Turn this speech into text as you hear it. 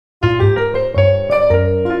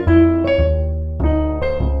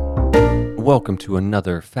welcome to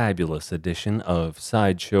another fabulous edition of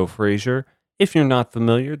Sideshow Frasier. If you're not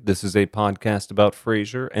familiar, this is a podcast about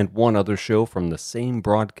Frasier and one other show from the same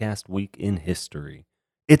broadcast week in history.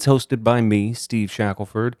 It's hosted by me, Steve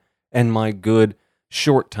Shackelford, and my good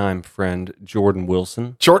short-time friend, Jordan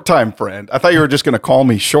Wilson. Short-time friend? I thought you were just going to call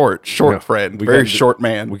me short friend. Very short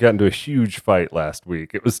man. We got into a huge fight last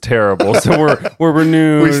week. It was terrible. So we're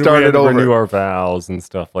renewed. We started over. Renew our vows and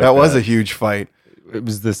stuff like that. That was a huge fight. It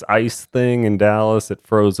was this ice thing in Dallas. It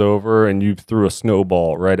froze over, and you threw a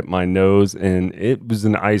snowball right at my nose, and it was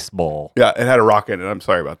an ice ball. Yeah, it had a rock in it. I'm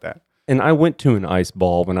sorry about that. And I went to an ice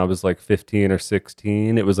ball when I was like 15 or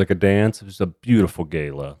 16. It was like a dance. It was a beautiful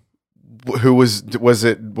gala. Who was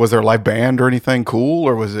there a live band or anything cool,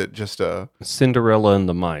 or was it just a Cinderella and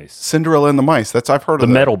the Mice? Cinderella and the Mice. I've heard of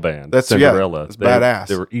the metal band. That's Cinderella. Yeah, it's badass.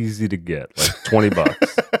 They were easy to get, like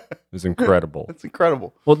 $20. It was incredible. That's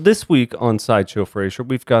incredible. Well, this week on Sideshow Frasier,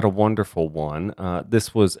 we've got a wonderful one.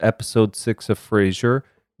 This was episode 6 of Frasier,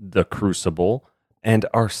 The Crucible, and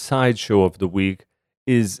our sideshow of the week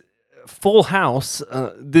is Full House.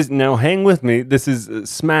 Now, hang with me. This is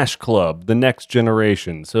Smash Club, The Next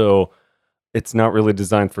Generation. So it's not really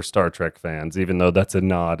designed for Star Trek fans, even though that's a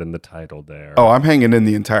nod in the title there. Oh, I'm hanging in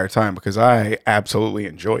the entire time because I absolutely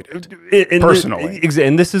enjoyed it personally.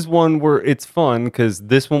 And this is one where it's fun because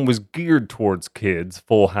this one was geared towards kids,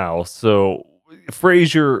 Full House. So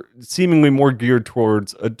Frasier seemingly more geared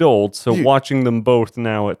towards adults. So watching them both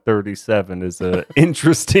now at 37 is an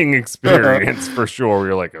interesting experience for sure.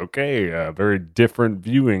 You're like, okay, very different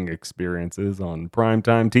viewing experiences on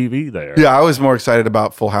primetime TV there. Yeah, I was more excited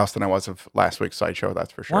about Full House than I was of last week's sideshow.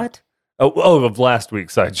 That's for sure. What? Oh, of last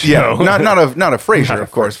week's sideshow. Yeah, not of Frasier,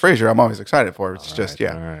 of course. Frasier, I'm always excited for. It's All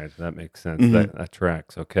right, that makes sense. Mm-hmm. That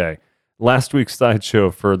tracks. Okay. Last week's sideshow,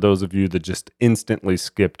 for those of you that just instantly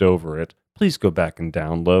skipped over it, please go back and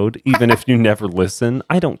download. Even if you never listen,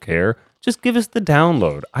 I don't care. Just give us the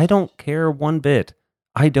download. I don't care one bit.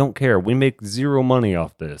 I don't care. We make zero money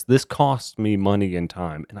off this. This costs me money and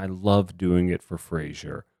time, and I love doing it for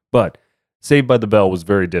Frasier. But Saved by the Bell was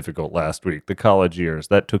very difficult last week. The college years,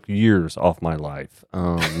 that took years off my life.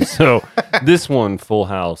 So this one, Full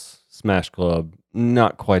House, Smash Club,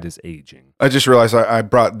 not quite as aging. I just realized I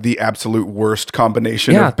brought the absolute worst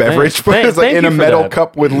combination of beverage. Thank in a metal that.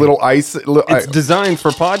 Cup with little ice. It's designed for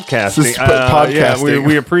podcasting. Podcasting. Yeah,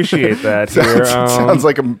 we appreciate that. Here. Sounds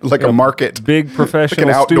like a market, big professional,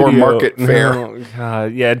 like an outdoor studio. market fair. Oh,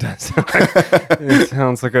 God, yeah, it does. It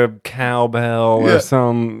sounds like a cowbell or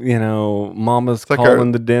some, mama's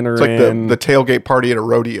calling the dinner. It's like the tailgate party at a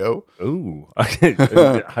rodeo. Ooh,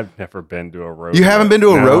 I've never been to a rodeo. You haven't been to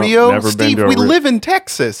a rodeo, never Steve? Been to we live in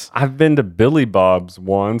Texas. I've been to Billy Bob's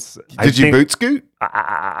once. Did you boot scoot?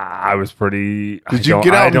 I was pretty. Did you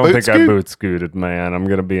get out? I don't think I boot scooted, man. I'm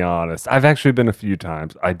gonna be honest. I've actually been a few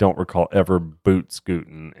times. I don't recall ever boot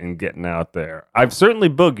scooting and getting out there. I've certainly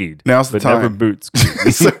boogied. Now's the time. Never boot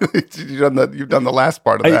scooting. So you've done the last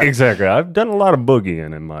part of that. Exactly. I've done a lot of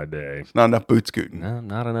boogieing in my day. Not enough boot scooting. No,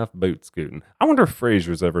 not enough boot scooting. I wonder if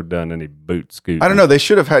Frasier's ever done any boot scooting. I don't know. They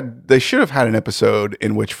should have had an episode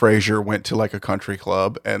in which Frasier went to like a country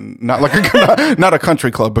club, and not a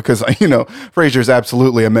country club because Frasier's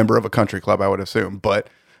absolutely a member of a country club, I would assume, but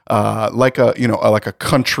like a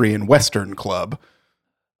country and western club.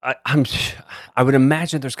 I would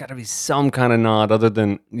imagine there's got to be some kind of nod other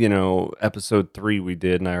than episode 3 we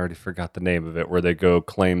did, and I already forgot the name of it, where they go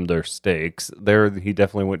claim their steaks. There, he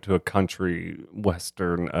definitely went to a country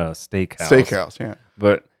western steakhouse. Steakhouse, yeah.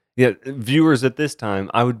 But yeah, viewers at this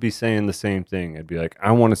time, I would be saying the same thing. I'd be like,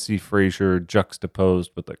 I want to see Frasier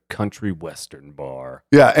juxtaposed with a country western bar.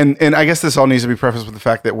 Yeah, and I guess this all needs to be prefaced with the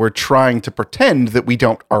fact that we're trying to pretend that we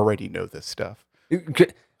don't already know this stuff.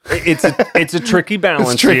 It's a tricky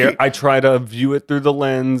balance here. I try to view it through the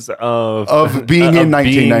lens of being in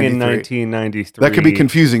 1993. That could be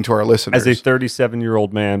confusing to our listeners. As a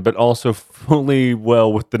 37-year-old man, but also fully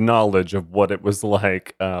well with the knowledge of what it was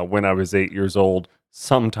like when I was 8 years old.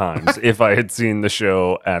 Sometimes, if I had seen the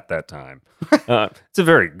show at that time.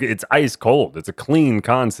 It's ice cold. It's a clean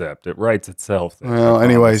concept. It writes itself. Well,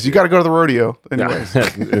 anyways, you got to go to the rodeo. Anyways.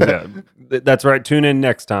 Yeah, that's right. Tune in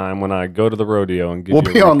next time when I go to the rodeo and give we'll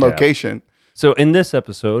be on location. So in this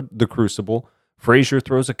episode, The Crucible, Frasier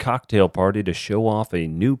throws a cocktail party to show off a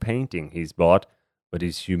new painting he's bought, but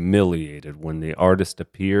he's humiliated when the artist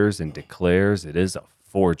appears and declares it is a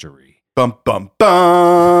forgery. Bum, bum,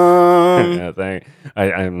 bum.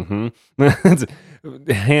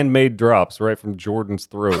 Handmade drops right from Jordan's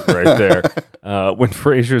throat right there. When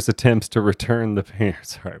Frasier's attempts to return the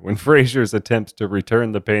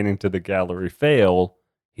painting to the gallery fail,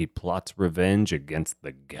 He plots revenge against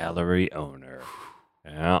the gallery owner.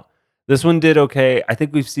 Yeah. This one did okay. I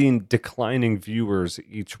think we've seen declining viewers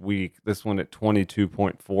each week. This one at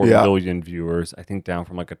 22.4 million viewers. I think down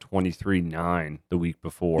from like a 23.9 the week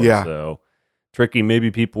before. Yeah. So tricky. Maybe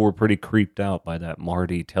people were pretty creeped out by that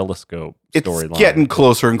Marty telescope storyline. It's getting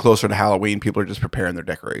closer and closer to Halloween. People are just preparing their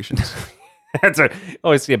decorations. I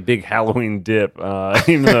always see a big Halloween dip.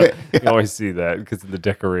 Even though you always see that because of the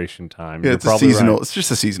decoration time. Yeah, it's a seasonal. Right. It's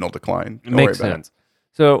just a seasonal decline. It makes sense.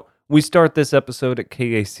 So we start this episode at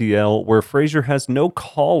KACL where Frasier has no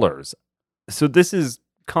callers. So this is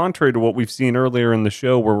contrary to what we've seen earlier in the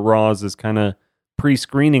show where Roz is kind of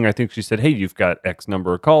pre-screening. I think she said, hey, you've got X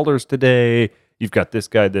number of callers today. You've got this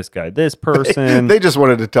guy, this person. They just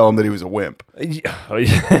wanted to tell him that he was a wimp.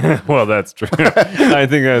 Yeah. Well, that's true. I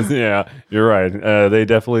think you're right. They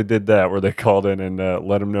definitely did that where they called in and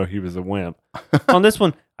let him know he was a wimp. On this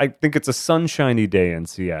one, I think it's a sunshiny day in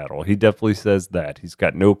Seattle. He definitely says that. He's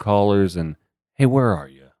got no callers and, hey, where are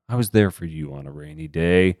you? I was there for you on a rainy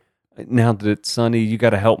day. Now that it's sunny, you got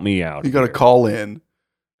to help me out. You got to call in.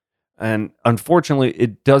 And unfortunately,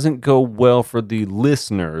 it doesn't go well for the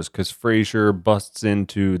listeners because Frasier busts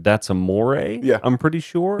into That's Amore. Yeah. I'm pretty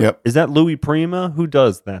sure. Yep. Is that Louis Prima? Who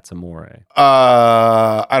does That's Amore?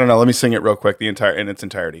 I don't know. Let me sing it real quick in its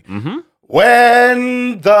entirety. Mm-hmm.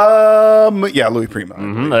 Louis Prima.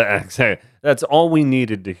 Mm-hmm. That's all we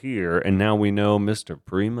needed to hear. And now we know Mr.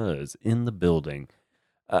 Prima is in the building.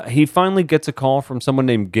 He finally gets a call from someone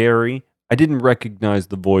named Gary. I didn't recognize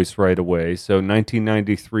the voice right away, so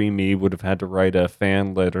 1993 me would have had to write a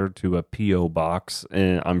fan letter to a P.O. box,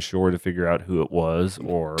 and I'm sure to figure out who it was.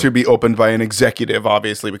 Or to be opened by an executive,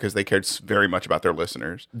 obviously, because they cared very much about their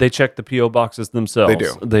listeners. They checked the P.O. boxes themselves. They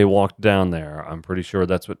do. They walked down there. I'm pretty sure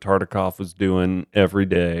that's what Tartikoff was doing every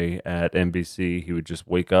day at NBC. He would just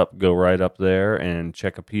wake up, go right up there, and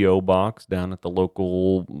check a P.O. box down at the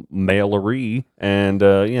local mailery, and,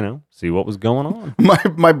 see what was going on.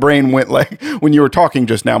 My brain went like, when you were talking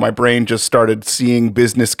just now, my brain just started seeing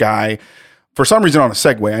business guy for some reason on a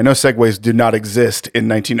Segway. I know Segways did not exist in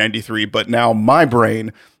 1993, but now my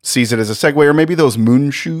brain sees it as a Segway, or maybe those moon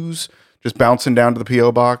shoes just bouncing down to the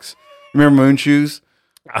P.O. box. Remember moon shoes?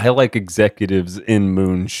 I like executives in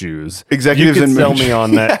moon shoes. Executives you in moon sell me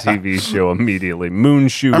on that TV show immediately. Moon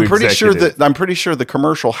shoe. I'm pretty sure the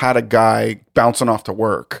commercial had a guy bouncing off to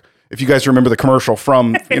work. If you guys remember the commercial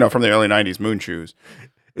from the early 90s, moon shoes.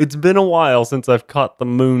 It's been a while since I've caught the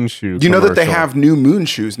moon shoe. You know that they have new moon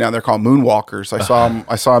shoes now. They're called moonwalkers. I saw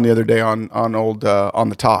them the other day on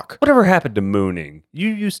the talk. Whatever happened to mooning? You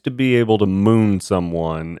used to be able to moon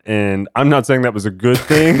someone, and I'm not saying that was a good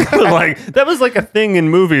thing. Like that was like a thing in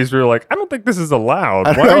movies where you're like, I don't think this is allowed.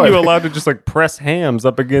 Why are you allowed to just like press hams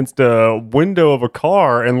up against a window of a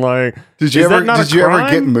car and like? Did you ever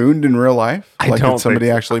get mooned in real life? Did somebody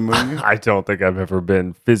actually moon you? I don't think I've ever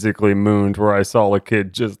been physically mooned where I saw a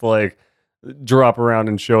kid just like drop around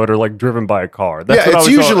and show it, or like driven by a car. It's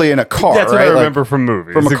usually in a car. That's right? what I remember from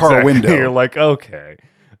movies. From a car window. You're like, okay.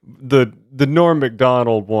 The Norm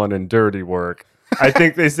Macdonald one in Dirty Work. I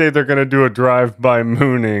think they say they're going to do a drive-by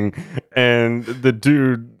mooning, and the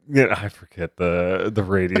dude, I forget the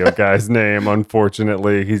radio guy's name,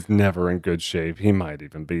 unfortunately. He's never in good shape. He might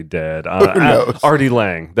even be dead. Who knows? Artie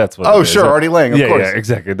Lang, that's what it is. Sure, Artie Lang, of course. Yeah,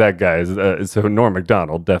 exactly. That guy is, so Norm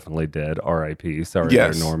Macdonald, definitely dead. R.I.P. Sorry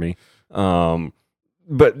there, Normie.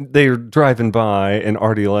 But they're driving by, and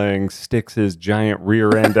Artie Lang sticks his giant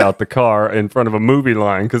rear end out the car in front of a movie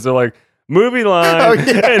line, because they're like, movie line,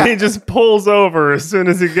 and he just pulls over as soon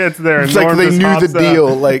as he gets there. It's and Norm like they knew the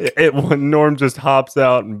deal. Like Norm just hops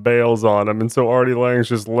out and bails on him, and so Artie Lang's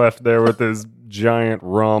just left there with his giant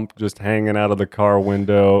rump just hanging out of the car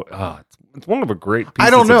window. It's one of a great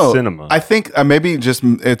pieces of cinema. I think maybe it's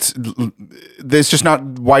just not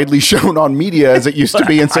widely shown on media as it used to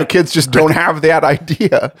be, and so kids just don't have that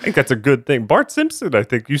idea. I think that's a good thing. Bart Simpson, I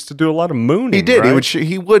think, used to do a lot of mooning. He did. Right?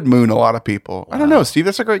 He would moon a lot of people. Wow. I don't know, Steve.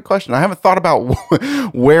 That's a great question. I haven't thought about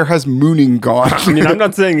where has mooning gone. I mean, I'm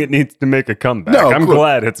not saying it needs to make a comeback. No, I'm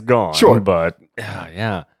glad it's gone. Sure, but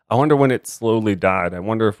yeah. I wonder when it slowly died. I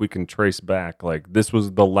wonder if we can trace back. Like, this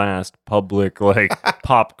was the last public, like,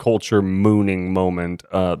 pop culture mooning moment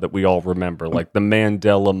that we all remember. Like, the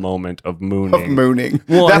Mandela moment of mooning.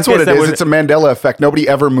 Well, that's what it is. It's a Mandela effect. Nobody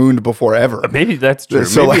ever mooned before, ever. Maybe that's true.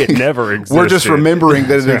 So maybe it never existed. We're just remembering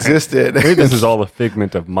that it existed. Maybe this is all a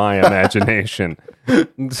figment of my imagination.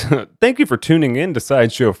 Thank you for tuning in to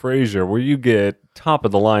Sideshow Frasier, where you get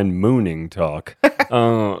top-of-the-line mooning talk.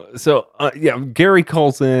 Gary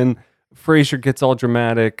calls in. Frasier gets all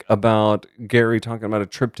dramatic about Gary talking about a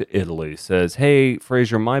trip to Italy. Says, hey,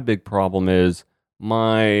 Frasier, my big problem is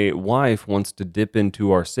my wife wants to dip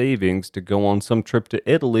into our savings to go on some trip to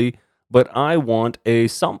Italy, but I want a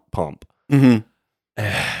sump pump. Mm-hmm.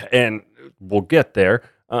 And we'll get there.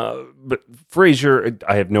 But Frasier,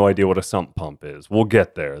 I have no idea what a sump pump is. We'll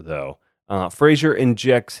get there, though. Frasier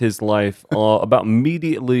injects his life about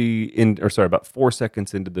 4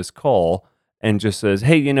 seconds into this call and just says,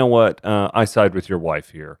 hey, you know what? I side with your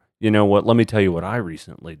wife here. You know what? Let me tell you what I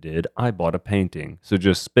recently did. I bought a painting. So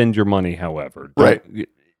just spend your money however. Right.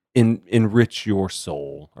 Enrich your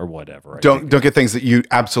soul or whatever. Don't get things that you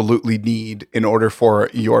absolutely need in order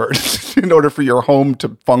for your home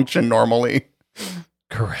to function normally.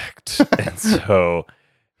 Correct. And so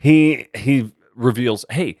he reveals,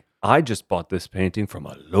 hey, I just bought this painting from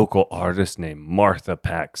a local artist named Martha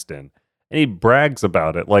Paxton. And he brags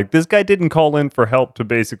about it. Like, this guy didn't call in for help to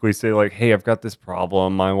basically say, like, hey, I've got this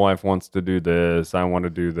problem. My wife wants to do this. I want to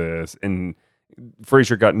do this. And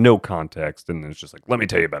Frasier got no context. And it's just like, let me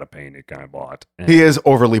tell you about a painting I bought. And he is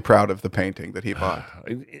overly proud of the painting that he bought.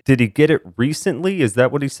 Did he get it recently? Is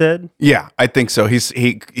that what he said? Yeah, I think so.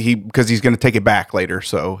 He because he's going to take it back later.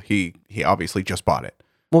 So he obviously just bought it.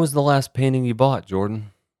 What was the last painting you bought,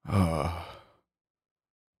 Jordan?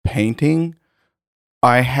 Painting?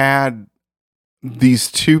 I had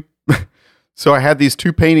these two. So I had these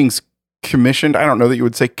two paintings commissioned. I don't know that you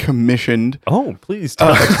would say commissioned. Oh, please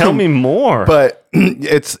tell me more. But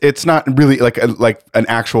it's not really like an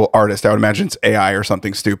actual artist. I would imagine it's AI or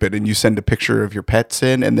something stupid, and you send a picture of your pets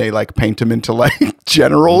in, and they like paint them into like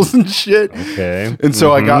generals and shit. Okay. And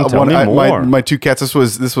so I got tell one. My two cats.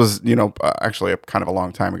 This was actually kind of a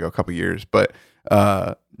long time ago, a couple years, but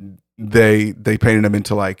they painted them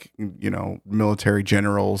into like military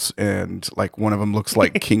generals, and like one of them looks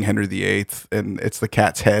like King Henry VIII, and it's the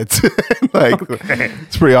cat's heads.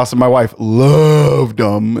 It's pretty awesome. My wife loved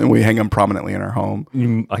them, and we hang them prominently in our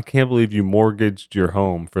home. I can't believe you mortgaged your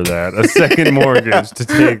home for that. A second mortgage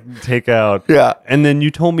to take out. Yeah. And then you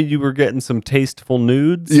told me you were getting some tasteful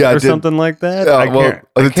nudes or something like that. I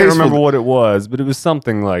can't remember what it was, but it was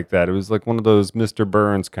something like that. It was like one of those Mr.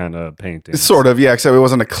 Burns kind of paintings. Sort of, yeah, except it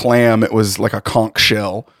wasn't a clam. It was like a conch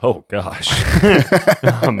shell. Oh, gosh.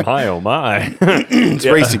 Oh, my. It's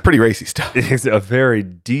racy, pretty racy stuff. It's a very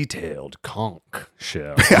detailed conch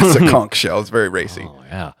shell. Yeah, it's a conch shell. It's very racy. Oh,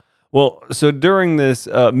 yeah. Well, so during this,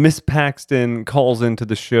 Miss Paxton calls into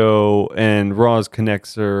the show, and Roz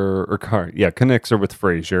connects her with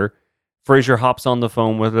Frasier. Frasier hops on the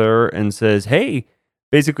phone with her and says, hey,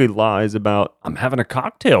 basically lies about, I'm having a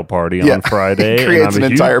cocktail party on Friday. He creates an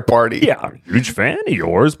entire party. Yeah, I'm a huge fan of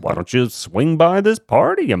yours. Why don't you swing by this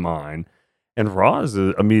party of mine? And Roz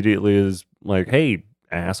immediately is like, hey,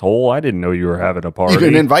 asshole, I didn't know you were having a party. You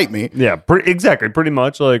didn't invite me. Yeah, exactly. Pretty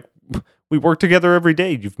much like, we work together every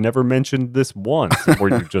day. You've never mentioned this once. Were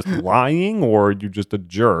you just lying, or are you just a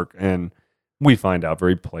jerk? And we find out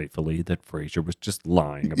very playfully that Frasier was just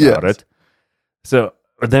lying about it. So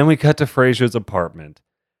then we cut to Frasier's apartment.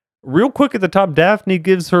 Real quick at the top, Daphne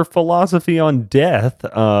gives her philosophy on death.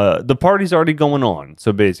 The party's already going on.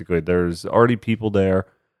 So basically, there's already people there.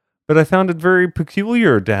 But I found it very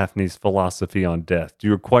peculiar, Daphne's philosophy on death. Do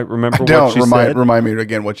you quite remember what she said? Remind me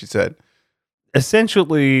again what she said.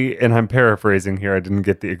 Essentially, and I'm paraphrasing here, I didn't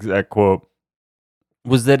get the exact quote,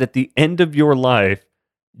 was that at the end of your life,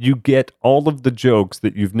 you get all of the jokes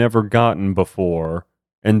that you've never gotten before,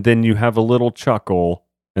 and then you have a little chuckle,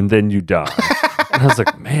 and then you die. And I was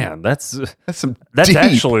like, man, that's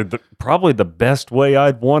actually probably the best way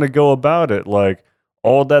I'd want to go about it. Like,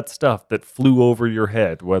 all that stuff that flew over your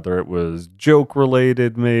head, whether it was joke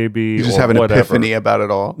related, maybe. You just have an epiphany about it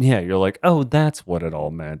all. Yeah, you're like, oh, that's what it all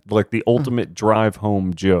meant. Like the ultimate drive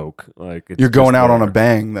home joke. Like you're going out on a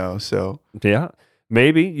bang, though. So yeah,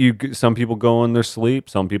 maybe some people go in their sleep,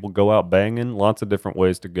 some people go out banging. Lots of different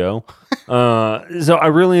ways to go. So I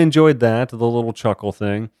really enjoyed that, the little chuckle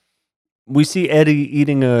thing. We see Eddie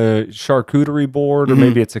eating a charcuterie board, or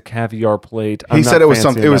maybe it's a caviar plate. He said it was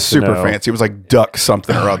something. It was super fancy. It was like duck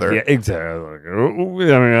something or other. Yeah,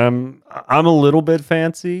 exactly. I mean, I'm a little bit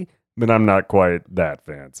fancy, but I'm not quite that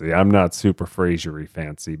fancy. I'm not super Frasier-y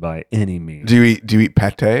fancy by any means. Do you eat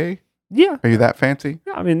pate? Yeah. Are you that fancy?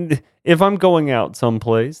 Yeah, I mean, if I'm going out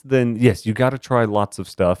someplace, then yes, you got to try lots of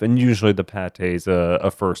stuff, and usually the pate's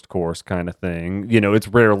a first course kind of thing. You know, it's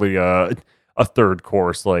rarely a third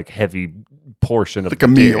course, like heavy portion of like a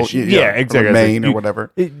meal. Yeah, exactly. Or main or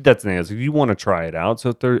whatever. That's the thing. Is you want to try it out.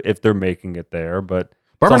 So if they're making it there, but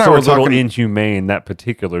Barbara it's and I also were a little talking, inhumane, that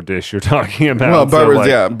particular dish you're talking about.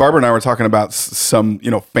 Well, Barbara and I were talking about some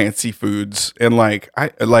fancy foods, and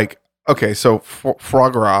okay, so foie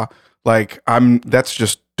gras, that's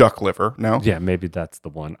just duck liver. No? Yeah, maybe that's the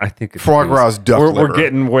one. I think it's Foie gras duck liver. We're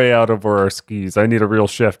getting way out of our skis. I need a real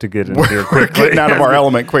chef to get in here quickly. We're getting out of our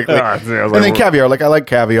element quickly. And then caviar. Like I like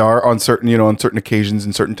caviar on certain, on certain occasions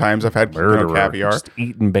and certain times. I've had caviar. Just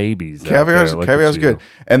eating babies. Caviar's good.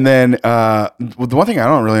 And then the one thing I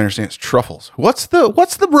don't really understand is truffles. What's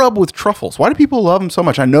the rub with truffles? Why do people love them so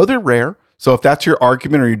much? I know they're rare. So if that's your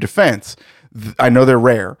argument or your defense, I know they're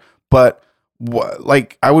rare. But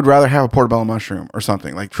like I would rather have a portobello mushroom or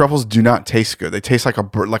something. Like truffles do not taste good. They taste like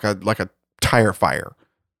a tire fire.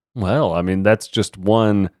 Well, I mean that's just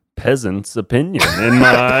one peasant's opinion in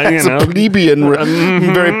my it's a plebeian,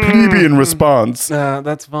 very plebeian response.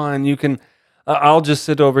 That's fine. You can. I'll just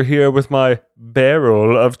sit over here with my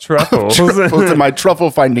barrel of truffles. And my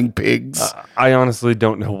truffle finding pigs. I honestly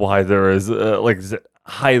don't know why there is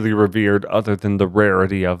highly revered other than the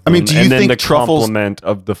rarity of them. I mean, do you think the truffles complement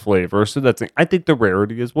of the flavor? So I think the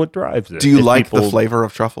rarity is what drives it. Do you like the flavor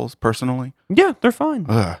of truffles personally? Yeah, they're fine.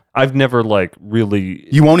 I've never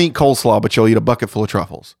really. You won't eat coleslaw, but you'll eat a bucket full of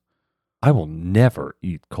truffles. I will never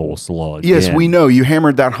eat coleslaw again. Yes, we know. You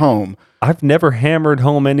hammered that home. I've never hammered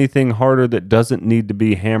home anything harder that doesn't need to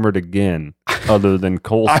be hammered again other than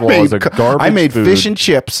coleslaw as a garbage I made food. Fish and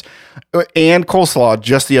chips and coleslaw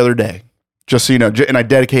just the other day. Just so you know, and I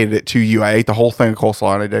dedicated it to you. I ate the whole thing of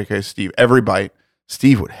coleslaw and I dedicated it to Steve. Every bite.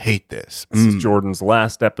 Steve would hate this. This is Jordan's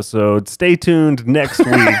last episode. Stay tuned next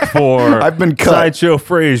week for I've been cut. Sideshow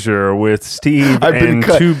Frasier with Steve and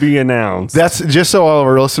to be announced. That's just so all of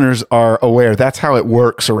our listeners are aware. That's how it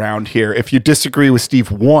works around here. If you disagree with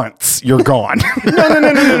Steve once, you're gone.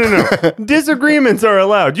 No. Disagreements are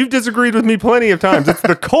allowed. You've disagreed with me plenty of times. It's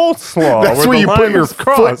the coleslaw. That's where you put your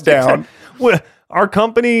foot down. Our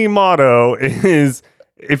company motto is,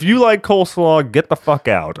 if you like coleslaw, get the fuck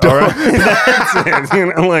out. All right, that's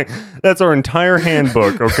it. That's our entire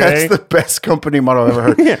handbook. Okay, that's the best company motto I've ever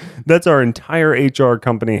heard. Yeah, that's our entire HR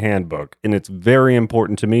company handbook, and it's very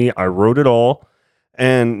important to me. I wrote it all,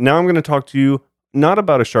 and now I'm going to talk to you not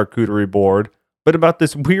about a charcuterie board, but about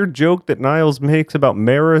this weird joke that Niles makes about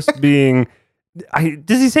Maris being.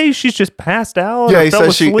 Does he say she's just passed out? Yeah, he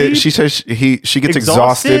says she says she gets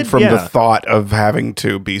exhausted from the thought of having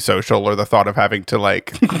to be social or the thought of having to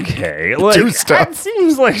do stuff. It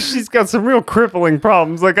seems like she's got some real crippling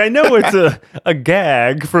problems. Like I know it's a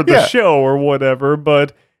gag for the show or whatever,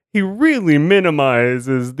 but he really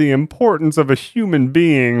minimizes the importance of a human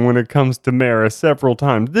being when it comes to Maris several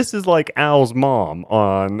times. This is like Al's mom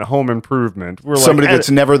on Home Improvement. We're somebody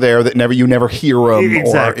that's never there, that you never hear them.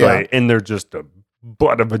 Exactly. And they're just a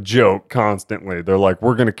butt of a joke constantly. They're like,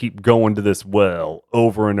 we're going to keep going to this well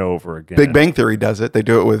over and over again. Big Bang Theory does it. They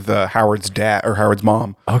do it with Howard's dad or Howard's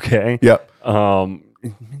mom. Okay. Yep.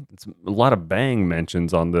 It's a lot of bang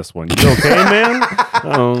mentions on this one. You okay, man?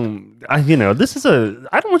 This is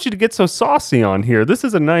I don't want you to get so saucy on here. This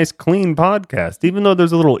is a nice, clean podcast. Even though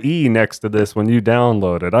there's a little E next to this when you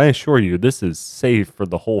download it, I assure you this is safe for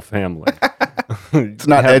the whole family. It's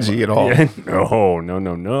not edgy at all. Yeah,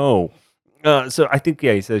 no. So I think,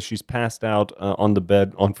 he says she's passed out on the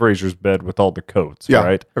bed, on Frasier's bed with all the coats,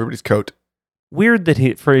 right? Everybody's coat. Weird that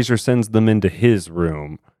Frasier sends them into his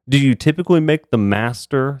room. Do you typically make the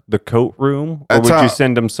master the coat room? Or would you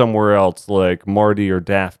send him somewhere else, like Marty or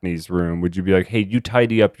Daphne's room? Would you be like, hey, you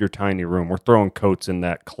tidy up your tiny room. We're throwing coats in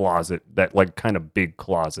that closet, that kind of big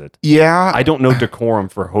closet. Yeah. I don't know decorum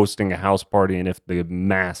for hosting a house party and if the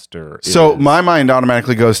master So my mind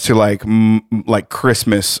automatically goes to like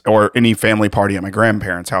Christmas or any family party at my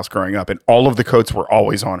grandparents' house growing up. And all of the coats were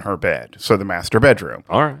always on her bed. So the master bedroom.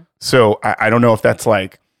 All right. So I don't know if that's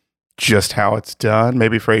just how it's done.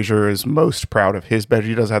 Maybe Frasier is most proud of his bed.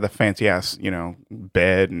 He does have the fancy ass,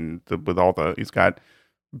 bed and with all he's got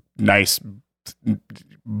nice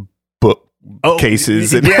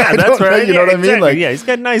bookcases. Yeah, that's right. You know what I mean? He's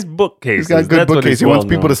got nice bookcases. He's got good bookcases. He wants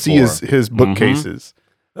people to see his bookcases.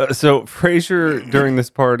 So Frasier during this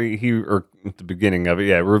party, or at the beginning of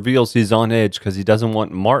it, reveals he's on edge because he doesn't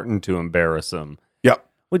want Martin to embarrass him. Yep.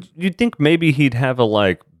 Would you'd think maybe he'd have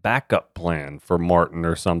a backup plan for Martin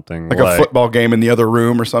or something, like a football game in the other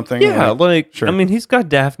room or something. Yeah, sure. I mean, he's got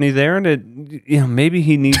Daphne there, and maybe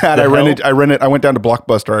he needs. Dad, I went down to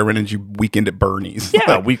Blockbuster. I rented you Weekend at Bernie's.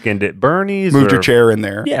 Yeah, Weekend at Bernie's. Moved your chair in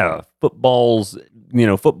there. Yeah, football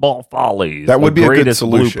follies. That would be a good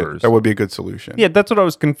solution. Bloopers. That would be a good solution. Yeah, that's what I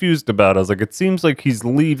was confused about. I was like, it seems like he's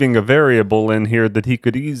leaving a variable in here that he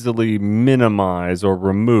could easily minimize or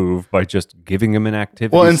remove by just giving him an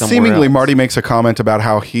activity. Well, and seemingly else. Marty makes a comment about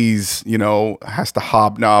how he's, has to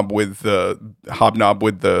hobnob with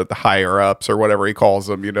the higher ups or whatever he calls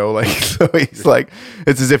them, so he's like,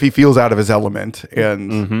 it's as if he feels out of his element.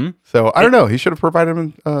 And So I don't know. He should have provided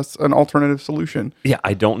him an alternative solution. Yeah,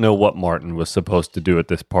 I don't know what Martin was supposed to do at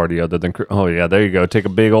this party other than, oh yeah, there you go. Take a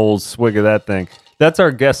big old swig of that thing. That's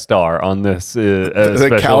our guest star on this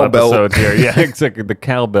special cowbell episode here. Yeah, exactly. The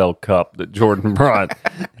cowbell cup that Jordan brought.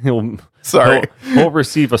 He'll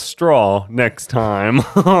receive a straw next time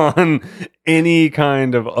on any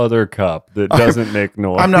kind of other cup that doesn't make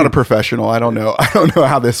noise. I'm not a professional. I don't know. I don't know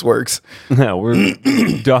how this works. No, we're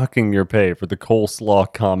docking your pay for the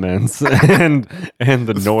coleslaw comments and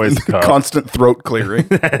the noise cup. Constant throat clearing.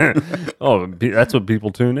 Oh, that's what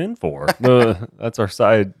people tune in for. That's our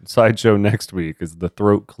sideshow next week is the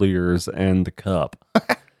throat clears and the cup.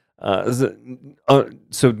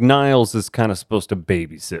 So Niles is kind of supposed to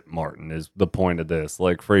babysit Martin is the point of this.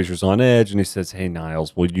 Like Frasier's on edge and he says, hey,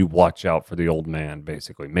 Niles, will you watch out for the old man,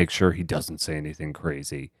 basically. Make sure he doesn't say anything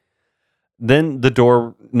crazy. Then the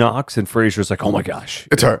door knocks and Frasier's like, oh my gosh,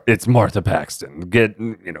 it's her. It's Martha Paxton.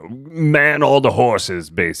 Man all the horses,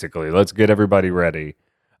 basically. Let's get everybody ready.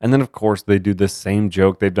 And then, of course, they do this same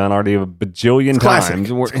joke they've done already a bajillion times.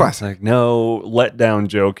 It's classic. It's like, no, letdown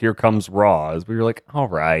joke. Here comes Roz. We were like, all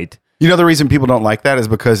right. You know, the reason people don't like that is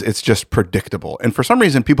because it's just predictable. And for some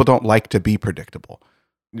reason, people don't like to be predictable.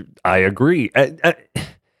 I agree.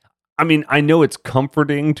 I mean, I know it's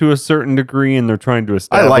comforting to a certain degree, and they're trying to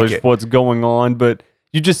establish what's going on, but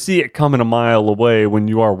you just see it coming a mile away when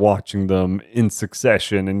you are watching them in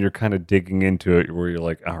succession and you're kind of digging into it where you're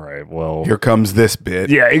like, all right, well. Here comes this bit.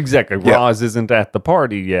 Yeah, exactly. Yep. Roz isn't at the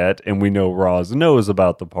party yet, and we know Roz knows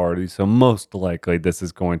about the party, so most likely this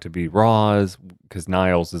is going to be Roz because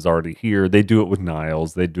Niles is already here. They do it with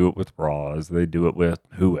Niles. They do it with Roz. They do it with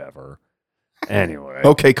whoever. Anyway.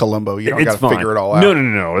 Okay, Columbo. You don't got to figure it all out.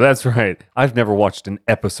 No. That's right. I've never watched an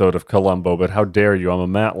episode of Columbo, but how dare you? I'm a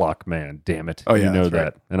Matlock man. Damn it. Oh, yeah. You know that.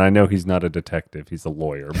 Right. And I know he's not a detective. He's a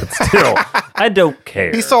lawyer. But still, I don't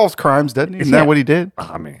care. He solves crimes, doesn't he? Isn't that what he did?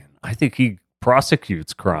 I mean, I think he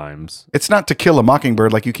prosecutes crimes. It's not To Kill a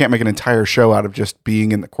Mockingbird. Like, you can't make an entire show out of just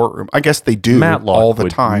being in the courtroom. I guess they do Matlock all the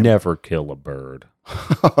would time. Never kill a bird.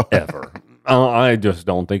 Ever. I just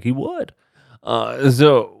don't think he would.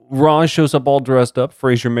 So Roz shows up all dressed up.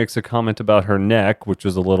 Frasier makes a comment about her neck, which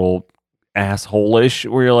is a little asshole-ish,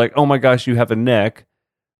 where you're like, oh my gosh, you have a neck.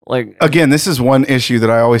 Like, again, this is one issue that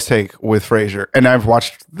I always take with Frasier, and I've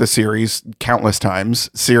watched the series countless times,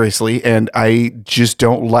 seriously, and I just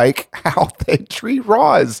don't like how they treat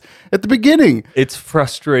Roz at the beginning. It's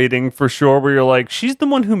frustrating for sure, where you're like, she's the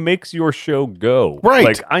one who makes your show go. Right.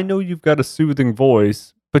 Like, I know you've got a soothing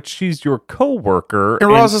voice, but she's your coworker. And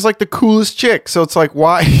Roz is like the coolest chick, so it's like,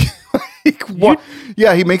 why?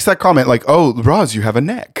 Yeah, he makes that comment like, oh, Roz, you have a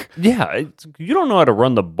neck. Yeah, you don't know how to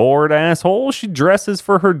run the board, asshole. She dresses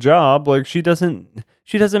for her job. Like, she doesn't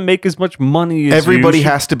make as much money as everybody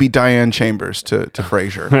has to be Diane Chambers to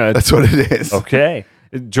Frasier. That's what it is. Okay.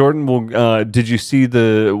 Jordan, did you see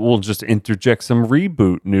we'll just interject some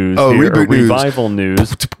reboot news here, reboot revival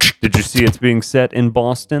news. Did you see it's being set in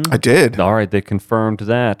Boston? I did. All right, they confirmed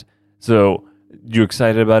that. So, you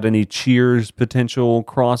excited about any Cheers potential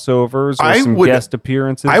crossovers or guest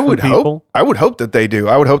appearances from people? I would hope that they do.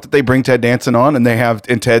 I would hope that they bring Ted Danson on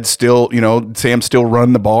and Ted still, Sam still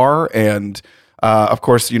run the bar. And, of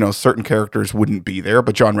course, certain characters wouldn't be there,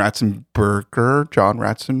 but John Ratzenberger,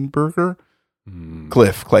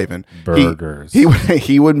 Cliff Clavin. Burgers.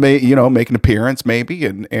 He would make an appearance maybe.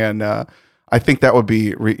 And I think that would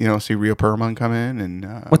be, see Rio Perlman come in.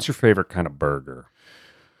 And what's your favorite kind of burger?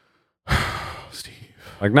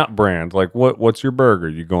 Like, not brand. Like, what's your burger?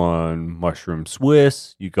 You go on mushroom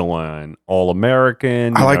Swiss. You go on all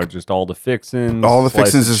American. I like just all the fixins. All the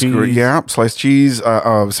fixins is great. Yeah, sliced cheese.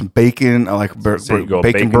 Some bacon. I like bacon burger,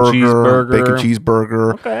 bacon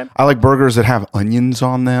cheeseburger. Okay. I like burgers that have onions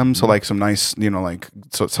on them. So like some nice,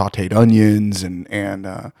 sautéed onions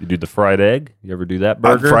and. You do the fried egg. You ever do that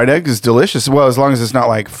burger? Fried egg is delicious. Well, as long as it's not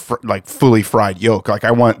like fully fried yolk. Like,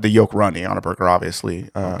 I want the yolk runny on a burger,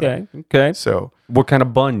 obviously. Okay. So. What kind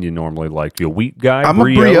of bun you normally like? You a wheat guy? I'm a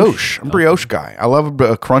brioche. I'm a brioche guy. I love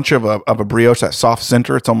a crunch of a brioche, that soft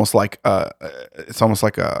center. It's almost like a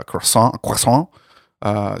croissant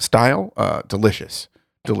style. Delicious.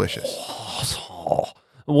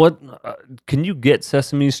 What can you get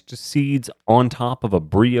sesame seeds on top of a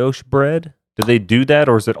brioche bread? Do they do that,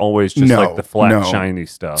 or is it always just like the flat, shiny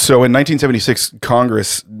stuff? So in 1976,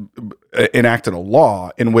 Congress enacted a law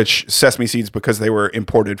in which sesame seeds, because they were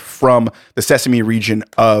imported from the Sesame region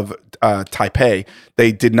of Taipei,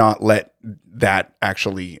 they did not let that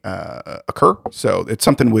actually occur. So it's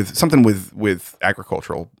something with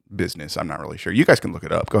agricultural business. I'm not really sure. You guys can look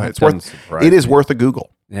it up. Go ahead. It is worth a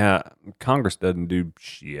Google. Yeah, Congress doesn't do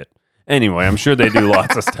shit. Anyway, I'm sure they do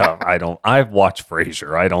lots of stuff. I've watched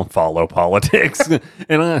Frasier. I don't follow politics.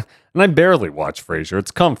 and I barely watch Frasier.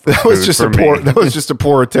 It's comfort That was just food a for poor. me. That was just a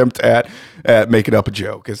poor attempt at making up a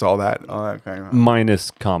joke. Is all that kind of.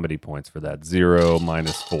 Minus comedy points for that. 0,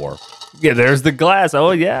 -4. Yeah, there's the glass.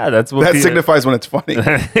 Oh, yeah. That's what That signifies when it's funny.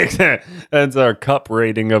 That's our cup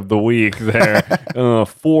rating of the week there.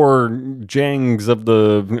 4 jingles of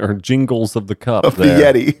the cup. Of the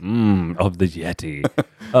there. Yeti. Of the Yeti.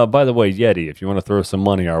 By the way, Yeti, if you want to throw some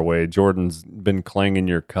money our way, Jordan's been clanging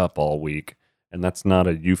your cup all week, and that's not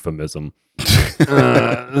a euphemism.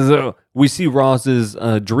 So we see Roz's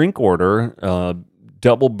drink order,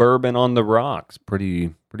 double bourbon on the rocks.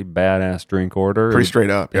 Pretty badass drink order. Pretty straight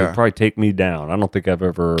up, It'd yeah. probably take me down. I don't think I've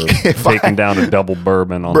ever taken down a double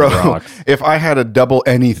bourbon on Bro, the rocks. if I had a double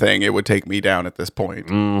anything, it would take me down at this point.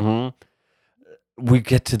 We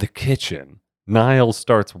get to the kitchen. Niles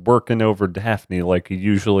starts working over Daphne like he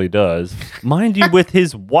usually does. Mind you, with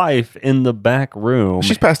his wife in the back room.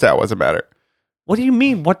 She's passed out. Doesn't matter. What do you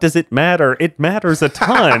mean? What does it matter? It matters a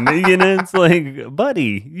ton. It's like,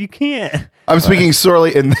 buddy, you can't. I'm speaking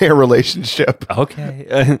sorely in their relationship.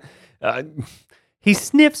 Okay. He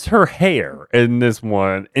sniffs her hair in this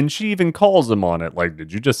one, and she even calls him on it. Like,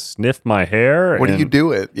 did you just sniff my hair? What are you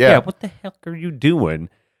doing? Yeah, what the heck are you doing?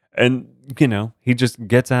 And, he just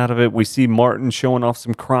gets out of it. We see Martin showing off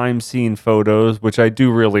some crime scene photos, which I do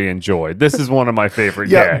really enjoy. This is one of my favorite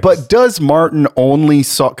Yeah, gags. but does Martin only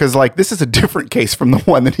solve, because this is a different case from the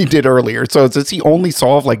one that he did earlier. So does he only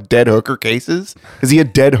solve dead hooker cases? Is he a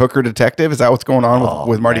dead hooker detective? Is that what's going on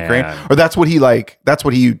with Marty Crane? Or that's what he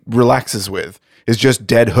relaxes with, is just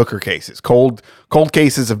dead hooker cases, cold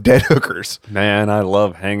cases of dead hookers. Man, I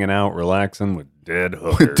love hanging out, relaxing with dead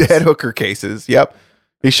hookers. Dead hooker cases. Yep.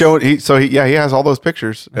 He has all those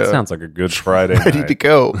pictures. That sounds like a good Friday ready night. to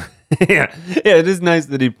go. Yeah, it is nice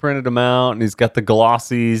that he printed them out and he's got the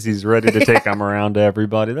glossies. He's ready to take them around to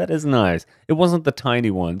everybody. That is nice. It wasn't the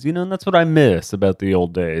tiny ones, and that's what I miss about the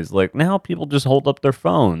old days. Like, now people just hold up their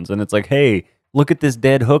phones and it's like, hey, look at this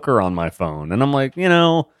dead hooker on my phone. And I'm like,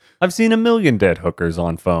 I've seen a million dead hookers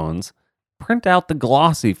on phones. Print out the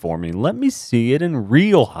glossy for me. Let me see it in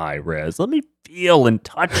real high res. Let me feel and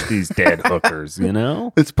touch these dead hookers,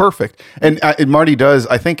 It's perfect. And Marty does,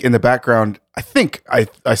 I think in the background,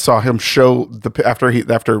 I saw him show after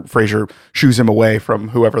Frasier shoos him away from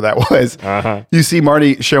whoever that was. Uh-huh. You see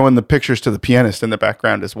Marty showing the pictures to the pianist in the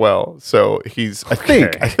background as well. So he's, I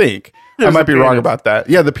think, I might be wrong about that.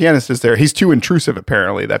 Yeah, the pianist is there. He's too intrusive,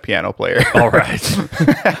 apparently, that piano player. All right.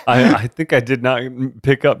 I think I did not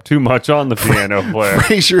pick up too much on the piano player.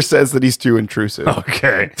 Frasier says that he's too intrusive.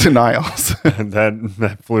 Okay. To Niles.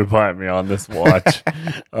 that flew by me on this watch.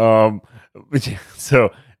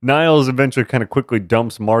 So Niles eventually kind of quickly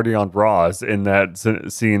dumps Marty on Roz in that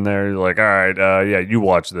scene there. He's like, all right, you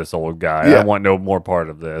watch this, old guy. Yeah. I want no more part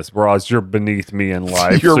of this. Roz, you're beneath me in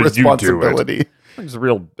life. Your so responsibility. You do it. It's a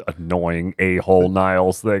real annoying a-hole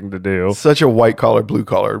Niles thing to do. Such a white collar, blue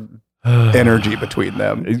collar energy between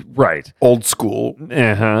them. Right. Old school.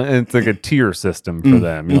 It's like a tier system for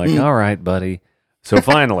them. You're like, all right, buddy. So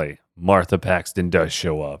finally, Martha Paxton does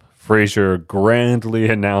show up. Frasier grandly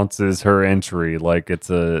announces her entry like it's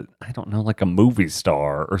like a movie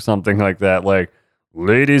star or something like that. Like,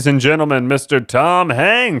 ladies and gentlemen, Mr. Tom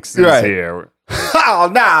Hanks is here.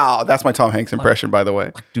 Oh, no. That's my Tom Hanks impression, by the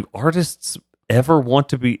way. Do artists ever want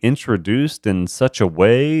to be introduced in such a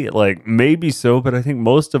way? Like, maybe so, but I think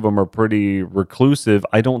most of them are pretty reclusive.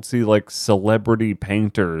 I don't see celebrity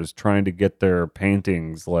painters trying to get their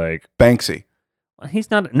paintings Banksy.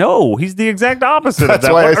 He's not. No, he's the exact opposite of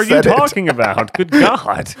that. What are you talking about? Good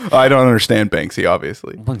God. I don't understand Banksy,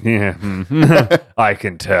 obviously. Yeah, I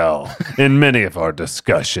can tell. In many of our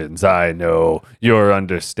discussions, I know your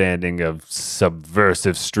understanding of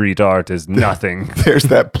subversive street art is nothing. There's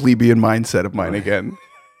that plebeian mindset of mine again.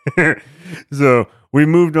 So we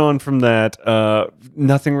moved on from that.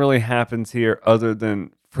 Nothing really happens here other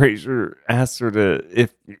than Frasier asks her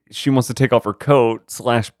if she wants to take off her coat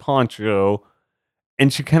 / poncho.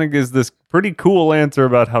 And she kind of gives this pretty cool answer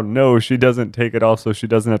about how no, she doesn't take it off so she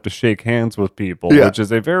doesn't have to shake hands with people, which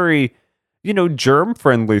is a very,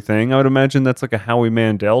 germ-friendly thing. I would imagine that's like a Howie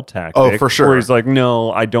Mandel tactic. Oh, for sure. Where he's like,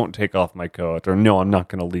 no, I don't take off my coat, or no, I'm not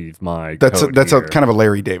going to leave my coat That's here. a kind of a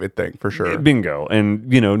Larry David thing, for sure. Bingo. And,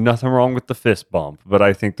 nothing wrong with the fist bump, but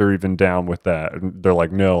I think they're even down with that. And they're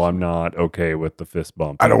like, no, I'm not okay with the fist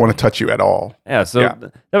bump. I don't want to touch you at all. Yeah, so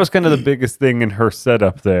that was kind of the biggest thing in her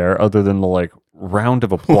setup there, other than the round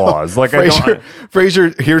of applause. Like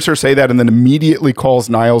Frasier hears her say that and then immediately calls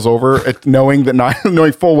Niles over, knowing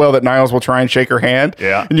full well that Niles will try and shake her hand.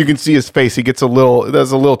 Yeah, and you can see his face. He gets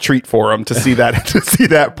there's a little treat for him to see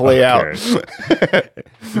that play out.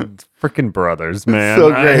 Freaking brothers, man! So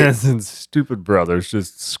great. And stupid brothers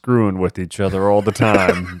just screwing with each other all the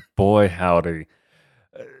time. Boy, howdy.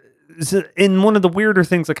 In one of the weirder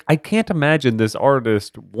things, like I can't imagine this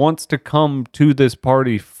artist wants to come to this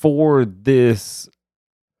party for this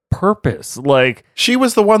purpose. Like she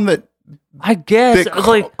was the one that I guess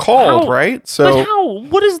called, right? So but how?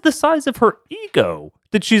 What is the size of her ego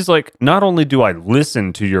that she's like? Not only do I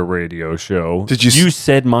listen to your radio show, you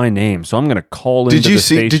said my name, so I'm going to call into the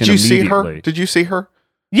station. Did you see immediately. her? Did you see her?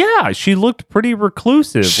 Yeah, she looked pretty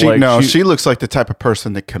reclusive. She looks like the type of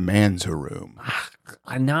person that commands a room.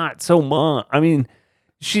 Not so much. I mean,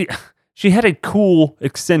 she had a cool,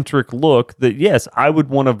 eccentric look that, yes, I would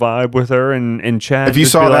want to vibe with her and chat. If you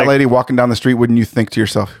saw that lady walking down the street, wouldn't you think to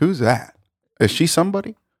yourself, who's that? Is she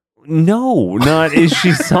somebody? No, not is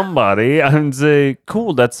she somebody. I would say,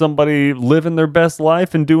 cool, that's somebody living their best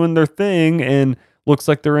life and doing their thing and looks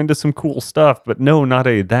like they're into some cool stuff. But no, not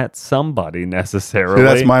that's somebody necessarily. See,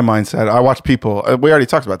 that's my mindset. I watch people. We already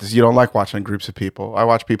talked about this. You don't like watching groups of people. I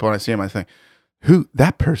watch people and I see them, I think,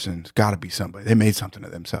 that person's got to be somebody. They made something of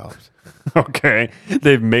themselves. Okay,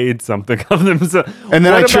 they've made something of themselves. And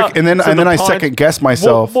then I second guess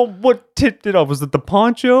myself. Well, what tipped it off? Was it the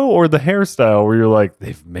poncho or the hairstyle? Where you're like,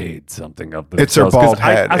 they've made something of themselves. It's her bald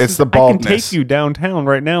head. It's the baldness. I can take you downtown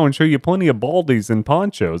right now and show you plenty of baldies and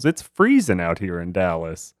ponchos. It's freezing out here in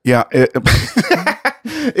Dallas. Yeah.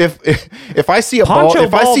 If I see a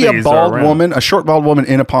bald woman, a short bald woman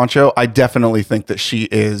in a poncho, I definitely think that she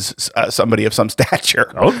is somebody of some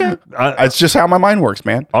stature. Okay, it's just how my mind works,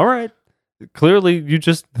 man. All right, clearly you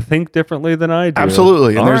just think differently than I do.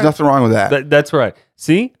 Absolutely, and there's nothing wrong with that. That's right.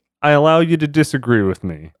 See, I allow you to disagree with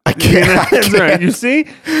me. I can't. That's right. You see,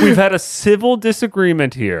 we've had a civil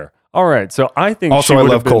disagreement here. All right, so I think also I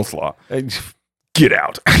love coleslaw. Get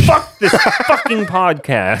out. Fuck this fucking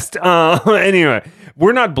podcast. Anyway,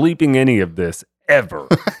 we're not bleeping any of this ever.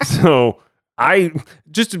 So I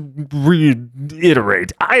just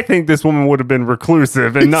reiterate, I think this woman would have been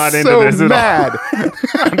reclusive and not into this at all.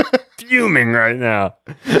 I'm fuming right now.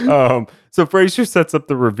 So Frasier sets up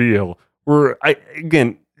the reveal where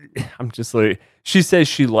I'm just like, she says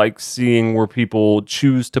she likes seeing where people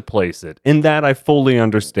choose to place it. In that, I fully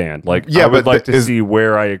understand. Like, yeah, I would like to see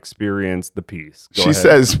where I experience the piece. She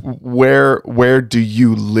says, where do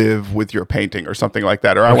you live with your painting or something like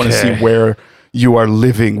that? Or I want to see where you are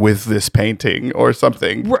living with this painting or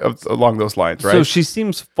something along those lines, right? So she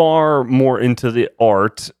seems far more into the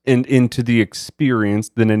art and into the experience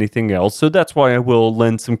than anything else. So that's why I will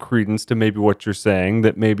lend some credence to maybe what you're saying,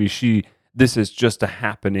 that maybe this is just a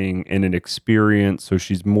happening and an experience, so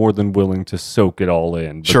she's more than willing to soak it all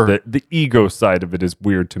in. But sure. The ego side of it is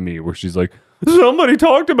weird to me, where she's like, somebody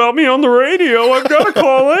talked about me on the radio. I've got to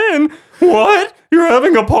call in. What? You're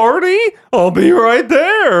having a party? I'll be right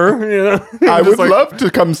there. You know? I would love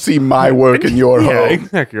to come see my work in your home. Yeah,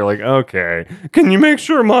 exactly. You're like, okay, can you make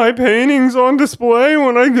sure my painting's on display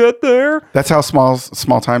when I get there? That's how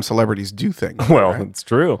small-time celebrities do things. Well, right? It's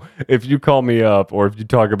true. If you call me up or if you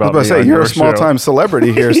talk about me on you're your a small-time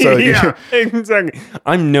celebrity here. So yeah, exactly.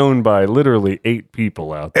 I'm known by literally 8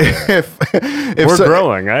 people out there. We're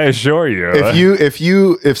growing, I assure you.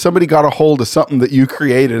 If somebody got a hold of something that you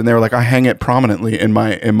created and they were like, I hang it prominently in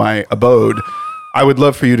my abode, I would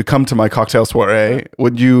love for you to come to my cocktail soiree.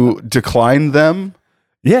 Would you decline them?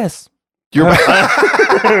 Yes. Put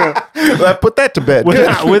that to bed.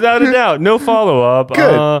 Without a doubt. No follow-up.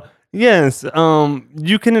 Good. Yes.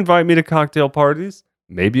 You can invite me to cocktail parties.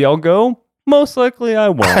 Maybe I'll go. Most likely I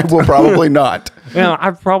won't. I will probably not. Yeah, I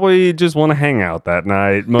probably just want to hang out that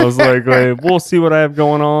night. Most likely. We'll see what I have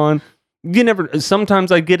going on.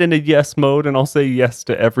 Sometimes I get into yes mode and I'll say yes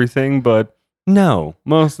to everything, but no,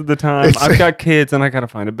 most of the time I've got kids and I got to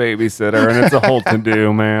find a babysitter and it's a whole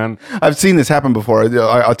to-do, man. I've seen this happen before.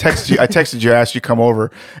 I texted you, asked you to come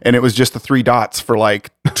over, and it was just the 3 dots for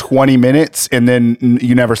like 20 minutes, and then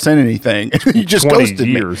you never sent anything. You just ghosted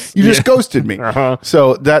me. You just ghosted me. Uh-huh.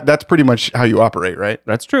 So that's pretty much how you operate, right?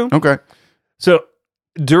 That's true. Okay. So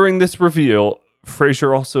during this reveal,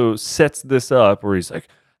 Frasier also sets this up where he's like,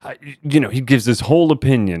 he gives his whole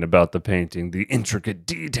opinion about the painting, the intricate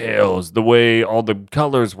details, the way all the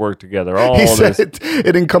colors work together. He said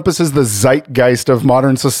it encompasses the zeitgeist of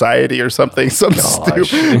modern society or something.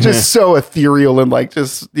 Just so ethereal and like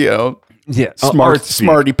just,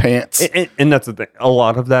 smarty pants. And that's the thing. A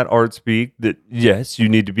lot of that art speak that, yes, you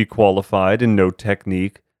need to be qualified and know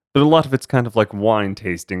technique. But a lot of it's kind of like wine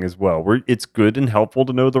tasting as well, where it's good and helpful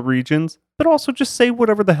to know the regions, but also just say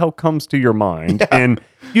whatever the hell comes to your mind. Yeah. And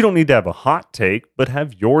you don't need to have a hot take, but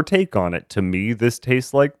have your take on it. To me, this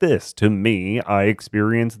tastes like this. To me, I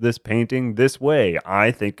experience this painting this way.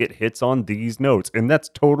 I think it hits on these notes. And that's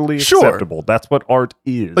totally acceptable. That's what art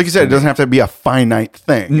is. Like you said, it doesn't have to be a finite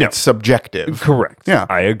thing. No. It's subjective. Correct. Yeah.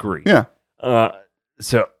 I agree. Yeah.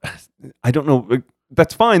 So I don't know.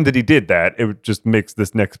 That's fine that he did that. It just makes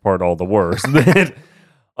this next part all the worse. That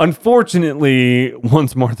unfortunately,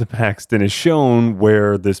 once Martha Paxton is shown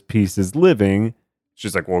where this piece is living,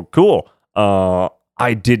 she's like, well, cool.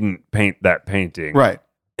 I didn't paint that painting. Right.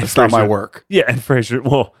 It's not my work. Yeah. And Frasier,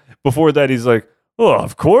 well, before that, he's like, oh,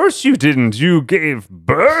 of course you didn't. You gave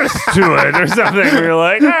birth to it or something. We're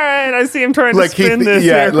like, all right, I see him trying to spin this.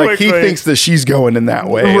 Yeah, here like he quickly. thinks that she's going in that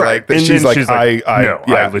way. Right. Like that And she's then like,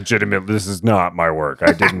 I legitimately, this is not my work.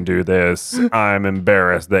 I didn't do this. I'm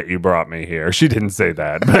embarrassed that you brought me here. She didn't say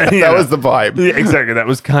that. But, that was the vibe. Yeah, exactly. That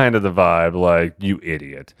was kind of the vibe. Like, you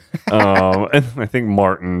idiot. And I think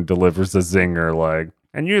Martin delivers a zinger like,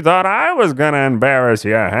 and you thought I was going to embarrass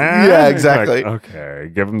you, huh? Yeah, exactly. Like,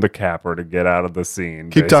 okay, give him the capper to get out of the scene.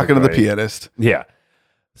 Keep talking to the basically. pianist. Yeah.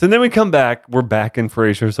 So then we come back. We're back in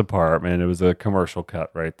Frasier's apartment. It was a commercial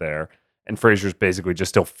cut right there. And Frasier's basically just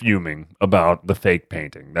still fuming about the fake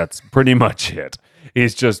painting. That's pretty much it.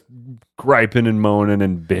 He's just griping and moaning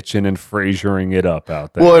and bitching and Frasiering it up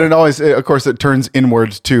out there. Well, and it always, of course, it turns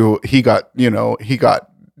inwards to he got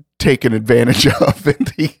taken advantage of,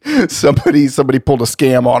 and somebody pulled a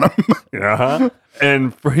scam on him. Uh-huh.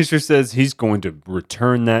 And Frasier says he's going to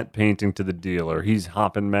return that painting to the dealer. He's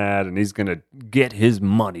hopping mad, and he's going to get his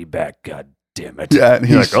money back. God damn it. Yeah, and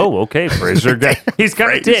he's like, oh, okay, Frasier. He's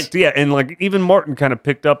kind of ticked. Yeah, and like even Martin kind of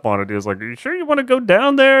picked up on it. He was like, are you sure you want to go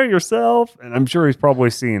down there yourself? And I'm sure he's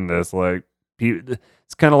probably seen this. Like,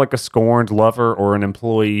 it's kind of like a scorned lover or an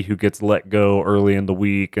employee who gets let go early in the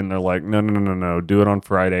week, and they're like, no, do it on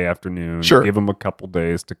Friday afternoon. Sure. Give them a couple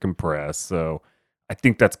days to compress. So I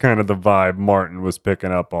think that's kind of the vibe Martin was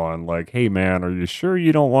picking up on. Like, hey, man, are you sure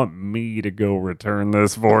you don't want me to go return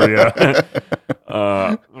this for you?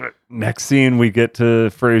 Next scene, we get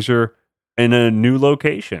to Frasier in a new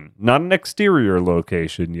location. Not an exterior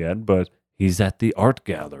location yet, but he's at the art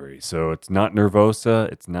gallery. So it's not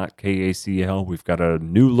Nervosa. It's not KACL. We've got a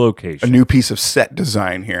new location. A new piece of set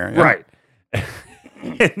design here. Yeah. Right.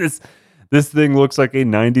 And this thing looks like a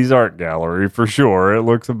 90s art gallery for sure. It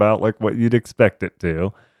looks about like what you'd expect it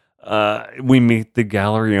to. We meet the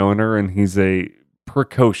gallery owner, and he's a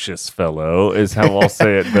precocious fellow, is how I'll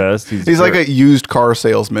say it best. He's like a used car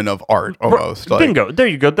salesman of art, almost. Bingo. There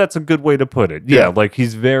you go. That's a good way to put it. Yeah. Like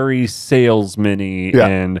he's very salesman-y,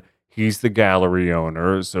 and he's the gallery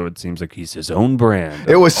owner, so it seems like he's his own brand.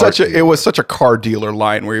 It was such a car dealer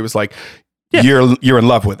line where he was like, you're in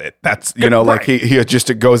love with it. That's like he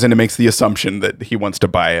just goes in and makes the assumption that he wants to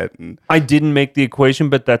buy it. And I didn't make the equation,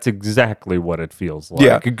 but that's exactly what it feels like.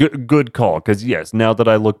 Yeah. Good call. Because yes, now that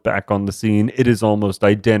I look back on the scene, it is almost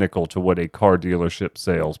identical to what a car dealership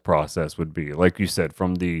sales process would be. Like you said,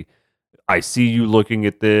 from the I see you looking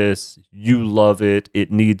at this, you love it,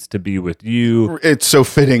 it needs to be with you. It's so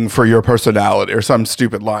fitting for your personality, or some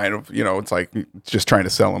stupid line of, it's like just trying to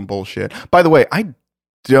sell him bullshit. By the way, I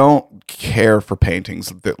don't care for paintings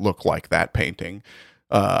that look like that painting.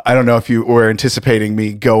 I don't know if you were anticipating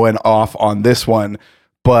me going off on this one,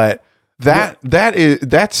 but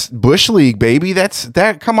that's Bush League, baby.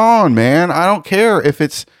 Come on, man. I don't care if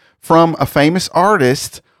it's from a famous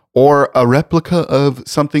artist or a replica of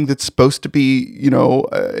something that's supposed to be,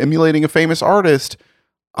 emulating a famous artist.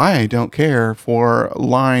 I don't care for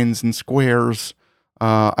lines and squares.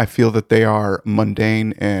 I feel that they are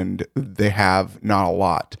mundane, and they have not a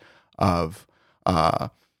lot of, eye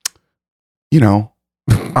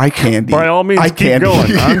candy. By all means, keep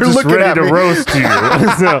going. I'm just ready to roast you.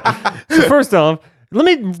 So first off, let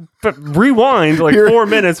me rewind 4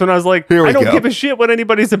 minutes when I was like, I don't give a shit what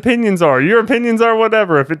anybody's opinions are. Your opinions are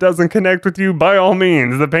whatever. If it doesn't connect with you, by all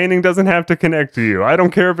means, the painting doesn't have to connect to you. I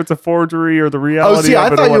don't care if it's a forgery or the reality.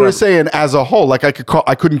 I thought you were saying as a whole, like I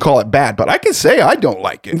couldn't call it bad, but I can say I don't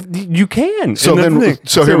like it. You can. So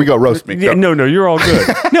here we go. Roast me. Yeah, no, you're all good.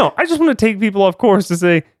 No, I just want to take people off course to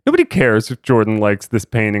say, nobody cares if Jordan likes this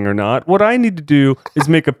painting or not. What I need to do is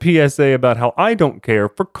make a PSA about how I don't care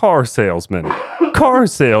for car salesmen. Car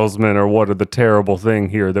salesmen are what are the terrible thing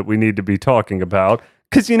here that we need to be talking about.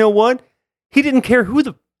 Because you know what? He didn't care who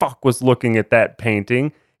the fuck was looking at that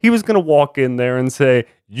painting. He was going to walk in there and say,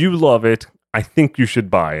 you love it. I think you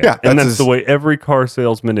should buy it. Yeah, and that's the way every car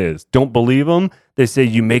salesman is. Don't believe them? They say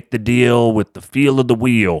you make the deal with the feel of the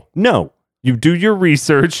wheel. No. You do your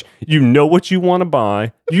research. You know what you want to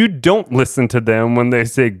buy. You don't listen to them when they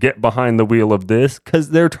say, get behind the wheel of this, because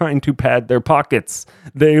they're trying to pad their pockets.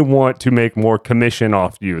 They want to make more commission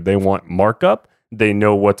off you. They want markup. They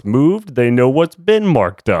know what's moved. They know what's been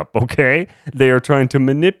marked up, okay? They are trying to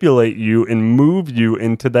manipulate you and move you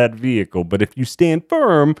into that vehicle. But if you stand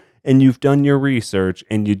firm and you've done your research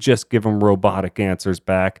and you just give them robotic answers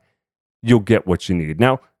back, you'll get what you need.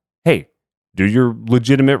 Now, hey, do your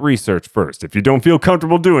legitimate research first. If you don't feel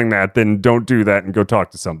comfortable doing that, then don't do that and go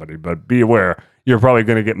talk to somebody. But be aware, you're probably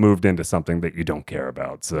going to get moved into something that you don't care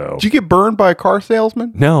about. So, did you get burned by a car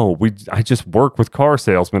salesman? No, I just work with car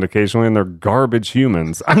salesmen occasionally, and they're garbage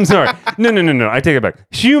humans. I'm sorry. No. I take it back.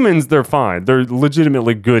 Humans, they're fine. They're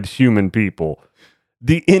legitimately good human people.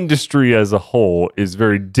 The industry as a whole is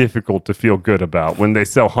very difficult to feel good about when they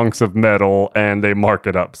sell hunks of metal and they mark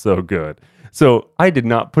it up so good. So I did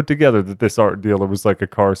not put together that this art dealer was like a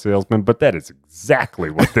car salesman, but that is exactly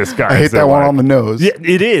what this guy I hit that one on the nose. Yeah,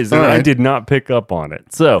 it is. And right. I did not pick up on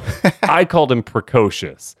it. So I called him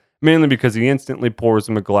precocious, mainly because he instantly pours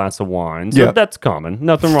him a glass of wine. So that's common.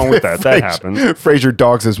 Nothing wrong with that. That happens. Frasier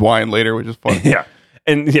dogs his wine later, which is fun. Yeah.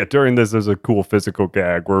 And yeah, during this, there's a cool physical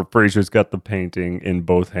gag where Frasier's got the painting in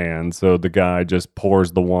both hands. So the guy just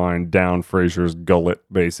pours the wine down Frasier's gullet,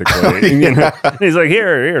 basically. And he's like,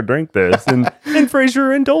 here, drink this. And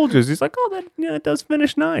Frasier indulges. He's like, it does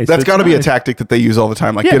finish nice. That's got to be a tactic that they use all the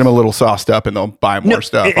time. Like, get him a little sauced up and they'll buy more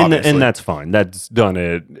stuff, and that's fine. That's done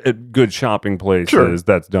at good shopping places. Sure.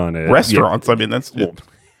 That's done at restaurants. I mean, that's...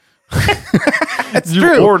 It's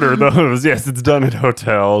true. Order those. Yes, it's done at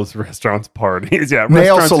hotels, restaurants, parties. Yeah,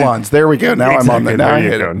 nail salons. There we go. Now I'm on the. Now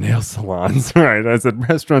there you go. Nail salons. Right. I said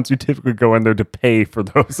restaurants. You typically go in there to pay for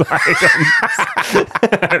those items.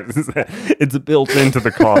 It's built into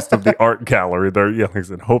the cost of the art gallery. They're like I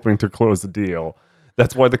said, hoping to close a deal.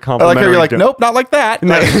 That's why the complimentary. I like you're like, nope, not like that.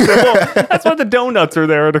 Well, that's why the donuts are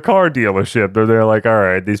there at a car dealership. They're there like, all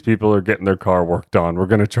right, these people are getting their car worked on. We're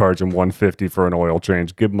going to charge them $150 for an oil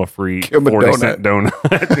change. Give them a free 40-cent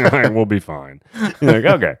donut. Like, we'll be fine. You're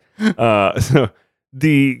like, okay. So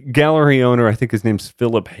the gallery owner, I think his name's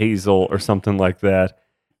Philip Hazel or something like that.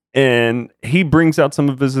 And he brings out some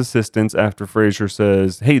of his assistants after Frasier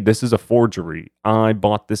says, hey, this is a forgery. I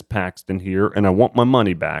bought this Paxton here and I want my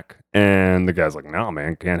money back. And the guy's like, no,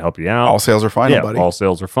 man, can't help you out. All sales are final, buddy. All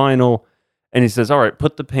sales are final. And he says, all right,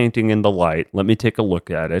 put the painting in the light. Let me take a look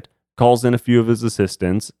at it. Calls in a few of his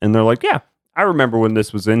assistants. And they're like, yeah, I remember when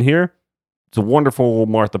this was in here. It's a wonderful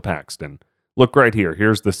Martha Paxton. Look right here.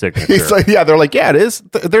 Here's the signature. He's like, they're like, yeah, it is.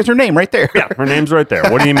 There's her name right there. Yeah, her name's right there.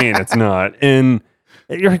 What do you mean it's not? And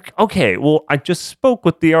you're like, okay, well, I just spoke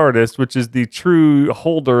with the artist, which is the true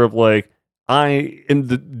holder of like, I am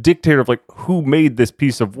the dictator of like who made this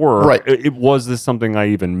piece of work. Right. Was this something I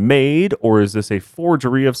even made, or is this a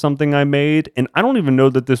forgery of something I made? And I don't even know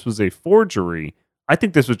that this was a forgery. I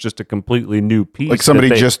think this was just a completely new piece. Like somebody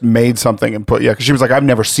just made something and put, because she was like, I've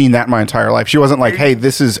never seen that in my entire life. She wasn't like, hey,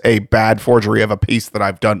 this is a bad forgery of a piece that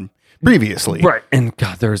I've done previously. Right. And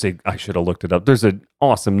God, I should have looked it up. There's an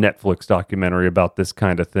awesome Netflix documentary about this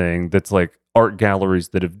kind of thing that's like art galleries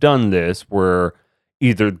that have done this where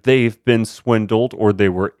either they've been swindled or they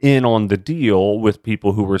were in on the deal with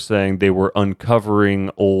people who were saying they were uncovering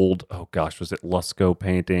old, was it Lusco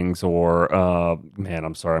paintings or, man,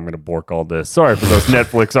 I'm sorry, I'm going to bork all this. Sorry for those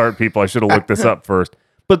Netflix art people. I should have looked this up first.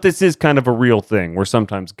 But this is kind of a real thing where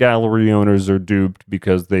sometimes gallery owners are duped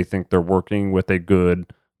because they think they're working with a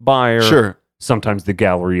good buyer. Sure. Sometimes the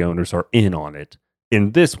gallery owners are in on it.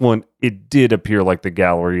 In this one, it did appear like the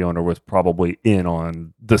gallery owner was probably in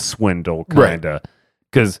on the swindle, kind of.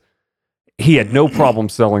 Because he had no problem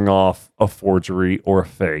selling off a forgery or a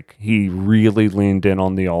fake. He really leaned in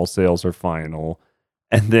on the all sales are final.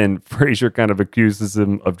 And then Frasier kind of accuses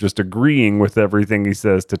him of just agreeing with everything he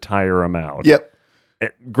says to tire him out. Yep.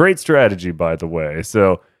 Great strategy, by the way.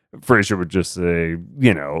 So Frasier would just say,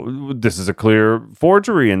 this is a clear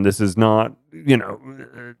forgery and this is not,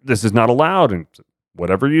 this is not allowed. And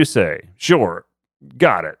whatever you say, sure.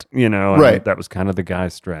 Got it, right. That was kind of the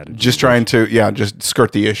guy's strategy. Just trying to, just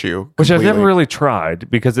skirt the issue. Completely. Which I've never really tried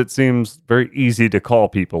because it seems very easy to call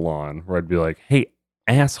people on where I'd be like, hey,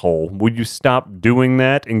 asshole, would you stop doing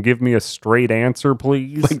that and give me a straight answer,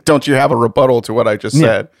 please? Like, don't you have a rebuttal to what I just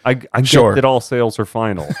said? I get that all sales are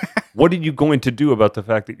final. What are you going to do about the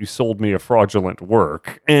fact that you sold me a fraudulent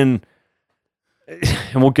work? And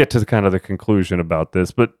we'll get to the conclusion about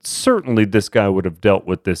this, but certainly this guy would have dealt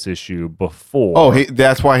with this issue before. Oh,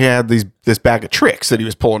 that's why he had this bag of tricks that he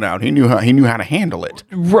was pulling out. He knew how to handle it.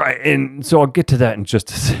 Right, and so I'll get to that in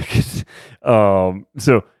just a second.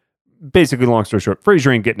 So basically, long story short,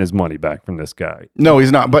 Frasier ain't getting his money back from this guy. No,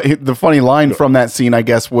 he's not. But the funny line from that scene, I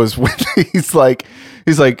guess, was when he's like,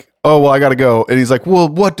 oh, well, I got to go. And he's like, well,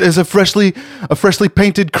 what is a freshly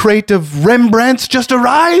painted crate of Rembrandts just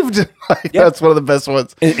arrived? That's one of the best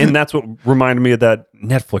ones. And that's what reminded me of that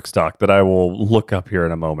Netflix doc that I will look up here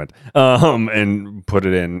in a moment and put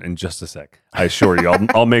it in just a sec. I assure you,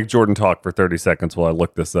 I'll make Jordan talk for 30 seconds while I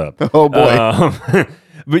look this up. Oh, boy.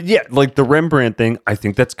 But yeah, like the Rembrandt thing, I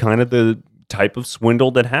think that's kind of the type of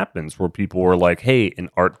swindle that happens where people were like, hey,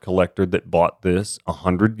 an art collector that bought this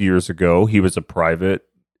 100 years ago, he was a private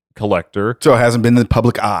collector, so it hasn't been in the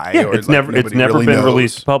public eye. Yeah, or it's never really been knows.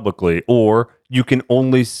 released publicly, or you can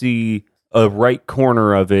only see a right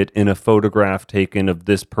corner of it in a photograph taken of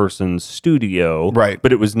this person's studio, right?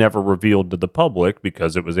 But it was never revealed to the public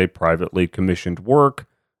because it was a privately commissioned work,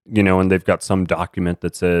 and they've got some document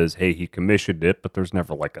that says, hey, he commissioned it, but there's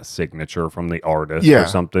never like a signature from the artist or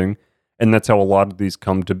something. And that's how a lot of these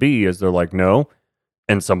come to be, is they're like, no,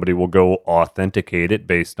 and somebody will go authenticate it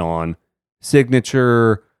based on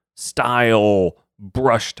signature, style,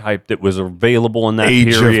 brush type that was available in that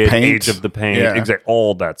period, age of the paint, exactly,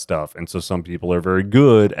 all that stuff. And so some people are very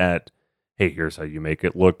good at, hey, here's how you make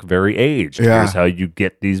it look very aged. Here's how you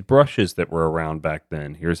get these brushes that were around back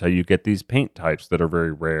then. Here's how you get these paint types that are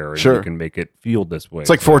very rare, and you can make it feel this way. It's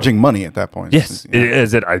like forging money at that point. Yes,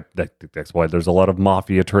 is it? I think that's why there's a lot of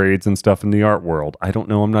mafia trades and stuff in the art world. I don't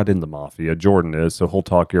know. I'm not in the mafia. Jordan is, so he'll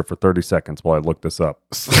talk here for 30 seconds while I look this up.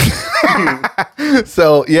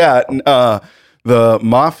 So the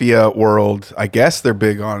mafia world, I guess they're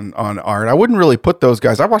big on art. I wouldn't really put those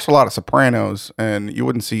guys. I watched a lot of Sopranos, and you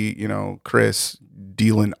wouldn't see, Chris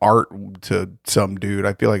dealing art to some dude.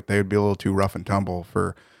 I feel like they would be a little too rough and tumble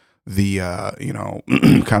for the,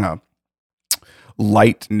 kind of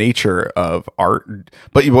light nature of art.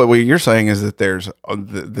 But what you're saying is that there's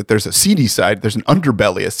a seedy side, there's a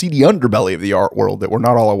seedy underbelly of the art world that we're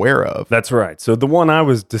not all aware of. That's right. So the one I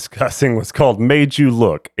was discussing was called Made You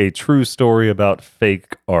Look, a true story about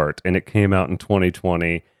fake art, and it came out in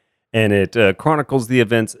 2020, and it chronicles the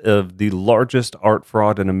events of the largest art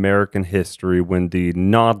fraud in American history, when the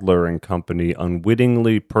Nodler and Company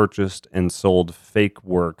unwittingly purchased and sold fake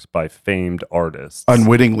works by famed artists.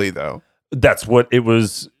 Unwittingly, though. That's what it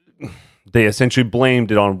was. They essentially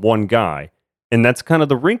blamed it on one guy. And that's kind of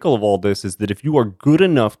the wrinkle of all this, is that if you are good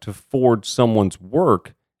enough to forge someone's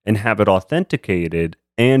work and have it authenticated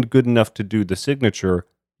and good enough to do the signature,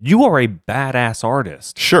 you are a badass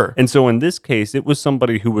artist. Sure. And so in this case, it was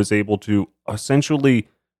somebody who was able to essentially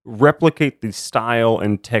replicate the style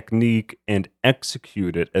and technique and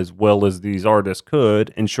execute it as well as these artists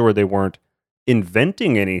could. And sure, they weren't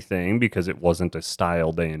inventing anything because it wasn't a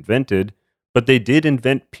style they invented, but they did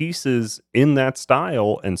invent pieces in that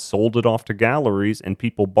style and sold it off to galleries, and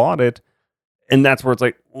people bought it. And that's where it's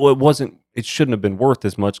like, well, it shouldn't have been worth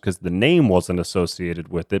as much because the name wasn't associated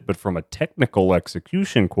with it. But from a technical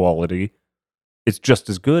execution quality, it's just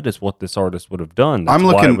as good as what this artist would have done. I'm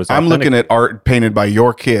looking at art painted by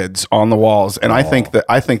your kids on the walls, and I think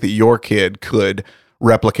that your kid could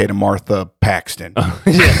replicate a Martha Paxton.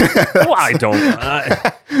 Well, I don't.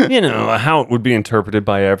 How it would be interpreted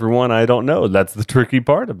by everyone, I don't know. That's the tricky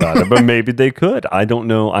part about it. But maybe they could. I don't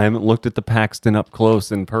know. I haven't looked at the Paxton up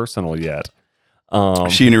close and personal yet.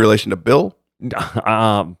 Is she any relation to Bill?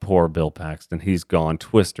 Poor Bill Paxton. He's gone.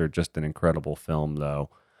 Twister, just an incredible film, though.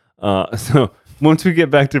 So once we get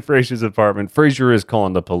back to Frasier's apartment, Frasier is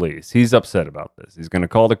calling the police. He's upset about this. He's going to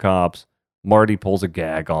call the cops. Marty pulls a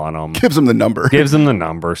gag on him. Gives him the number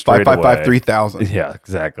straight away. 555-3000. Yeah,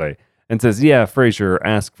 exactly. And says, yeah, Frasier,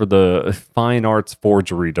 ask for the fine arts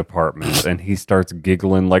forgery department. And he starts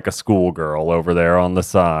giggling like a schoolgirl over there on the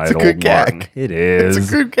side. It's a good gag. Martin. It is. It's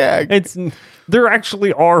a good gag. There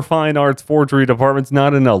actually are fine arts forgery departments,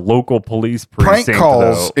 not in a local police precinct. Prank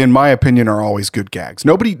calls, in my opinion, are always good gags.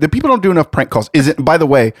 The people don't do enough prank calls. By the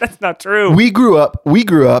way, that's not true. We grew up.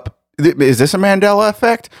 Is this a Mandela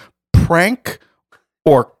effect? Prank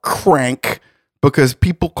or crank, because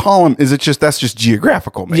people call them, that's just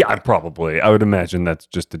geographical, maybe? Yeah, probably. I would imagine that's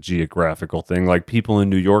just a geographical thing. Like people in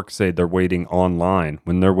New York say they're waiting online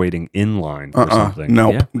when they're waiting in line for something.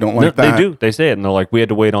 Nope, don't like that. They do. They say it, and they're like, we had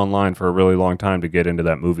to wait online for a really long time to get into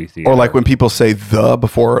that movie theater. Or like when people say the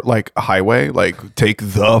before like a highway, like take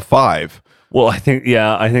the 5. Well, I think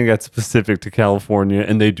that's specific to California,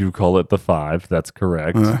 and they do call it the 5. That's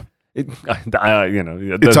correct.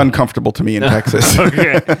 It's uncomfortable to me in Texas.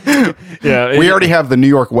 Okay. Yeah, we already have the New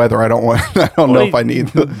York weather. I don't know if I need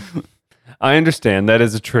the. I understand that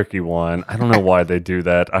is a tricky one. I don't know why they do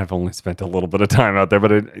that. I've only spent a little bit of time out there,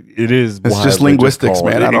 but it is. It's just linguistics,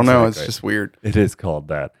 man. I don't know. It's just weird. It is called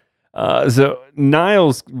that. So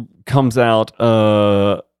Niles comes out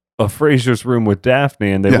of Frasier's room with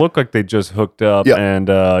Daphne, and they look like they just hooked up. Yep.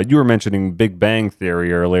 And you were mentioning Big Bang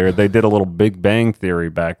Theory earlier. They did a little Big Bang Theory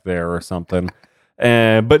back there or something.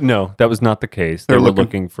 But no, that was not the case. They were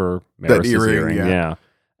looking for Maris's earring. Yeah.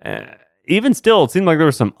 Even still, it seemed like there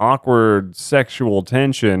was some awkward sexual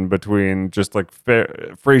tension between just like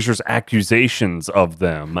Frasier's accusations of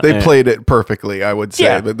them. They played it perfectly, I would say.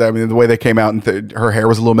 Yeah. But I mean, the way they came out and her hair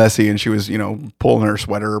was a little messy, and she was, pulling her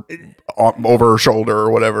sweater over her shoulder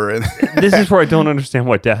or whatever. This is where I don't understand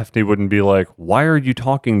why Daphne wouldn't be like, "Why are you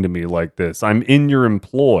talking to me like this? I'm in your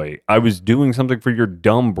employ. I was doing something for your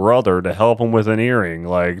dumb brother to help him with an earring.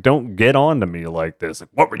 Like, don't get on to me like this.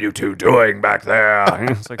 Like, what were you two doing back there?"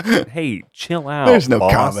 And it's like, hey, chill out. There's no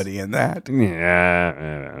boss. comedy in that.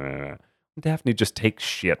 Yeah. Daphne just takes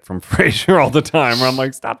shit from Frasier all the time. Where I'm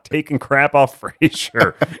like, stop taking crap off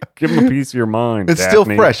Frasier. Give him a piece of your mind. It's Daphne.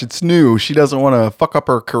 Still fresh. It's new. She doesn't want to fuck up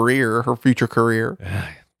her career, her future career.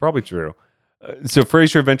 Probably true. So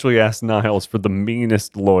Frasier eventually asks Niles for the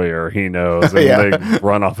meanest lawyer he knows, and they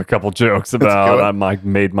run off a couple jokes about I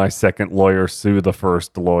made my second lawyer sue the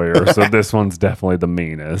first lawyer, so this one's definitely the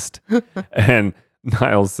meanest. And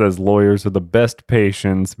Niles says lawyers are the best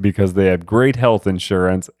patients because they have great health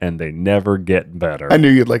insurance and they never get better. I knew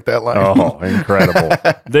you'd like that line. Oh, incredible.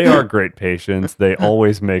 They are great patients. They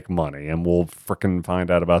always make money, and we'll frickin'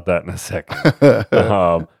 find out about that in a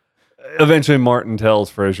second. Eventually, Martin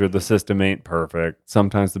tells Frasier the system ain't perfect.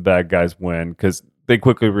 Sometimes the bad guys win because they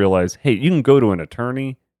quickly realize, hey, you can go to an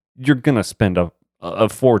attorney. You're going to spend a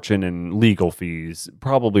fortune in legal fees,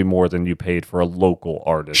 probably more than you paid for a local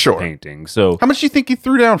artist painting. So, how much do you think you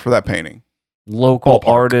threw down for that painting? Local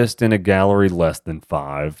artist in a gallery, less than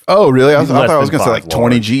 5. Oh, really? I thought I was going to say like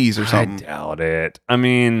 20 G's or something. I doubt it. I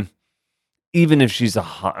mean, even if she's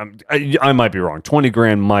I might be wrong. 20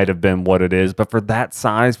 grand might have been what it is, but for that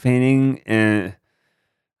size painting,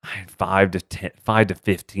 5 to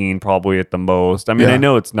 15 probably at the most. I mean, I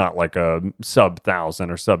know it's not like a sub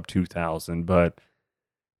 1,000 or sub 2,000, but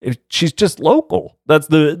if she's just local, that's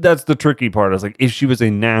the tricky part. Is like if she was a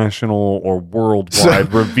national or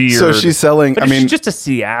worldwide revered. So she's selling. But she's just a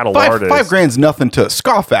Seattle artist. 5 grand's nothing to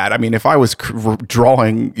scoff at. I mean, if I was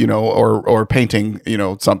drawing, or painting,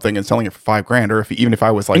 something and selling it for 5 grand, or even if I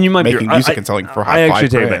was like making music and selling for high 5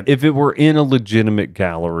 grand. If it were in a legitimate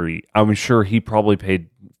gallery, I'm sure he probably paid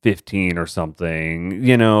 15 or something.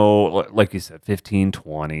 Like you said, 15,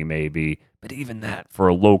 20 maybe. But even that for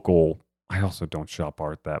a local. I also don't shop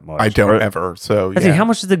art that much. I don't ever. So I think, how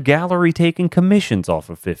much is the gallery taking commissions off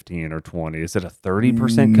of 15 or 20? Is it a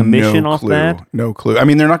 30% commission off that? No clue. I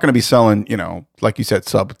mean, they're not going to be selling, like you said,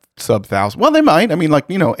 sub 1,000. Well, they might. I mean, like,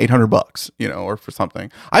 $800, or for something.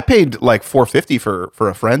 I paid like $450 for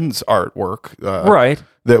a friend's artwork. Right.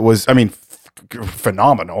 That was, I mean,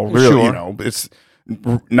 phenomenal. Really, it's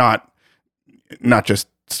not just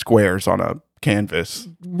squares on a canvas.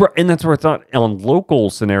 Right, and that's where I thought on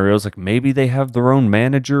local scenarios, like maybe they have their own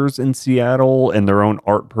managers in Seattle and their own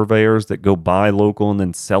art purveyors that go buy local and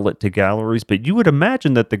then sell it to galleries. But you would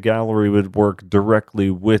imagine that the gallery would work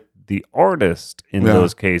directly with the artist in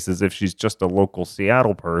those cases. If she's just a local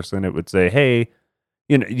Seattle person, it would say, hey,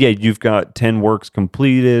 you've got 10 works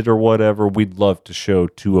completed or whatever. We'd love to show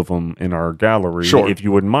 2 of them in our gallery if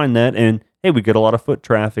you wouldn't mind that. And hey, we get a lot of foot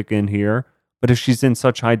traffic in here. But if she's in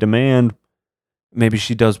such high demand, maybe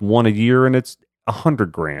she does 1 a year and it's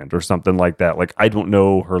 100 grand or something like that. Like, I don't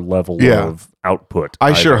know her level of output.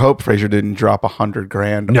 I sure hope Frasier didn't drop 100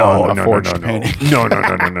 grand on a forged painting.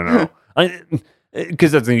 No.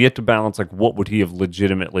 Because that's you have to balance, like, what would he have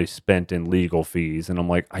legitimately spent in legal fees? And I'm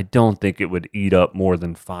like, I don't think it would eat up more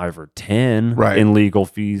than 5 or 10 in legal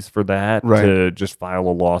fees for that to just file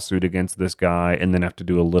a lawsuit against this guy and then have to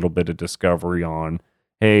do a little bit of discovery on,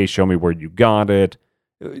 hey, show me where you got it.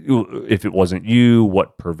 If it wasn't you,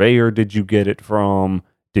 what purveyor did you get it from?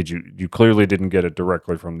 You clearly didn't get it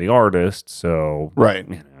directly from the artist, so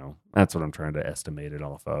that's what I'm trying to estimate it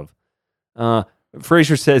off of.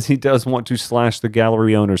 Frasier says he does want to slash the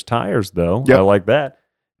gallery owner's tires, though. I like that.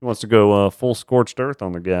 He wants to go full scorched earth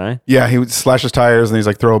on the guy. Yeah, he would slash his tires and he's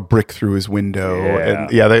like throw a brick through his window. And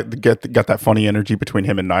they got that funny energy between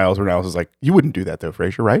him and Niles, where Niles is like, you wouldn't do that though,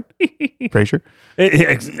 Frasier, right? Frasier?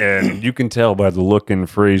 And you can tell by the look in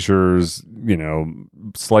Frasier's,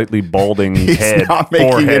 slightly balding he's head. He's not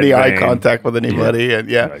making any eye contact with anybody.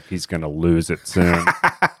 And like he's going to lose it soon.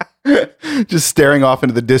 Just staring off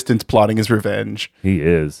into the distance, plotting his revenge. He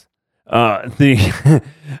is. They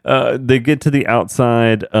get to the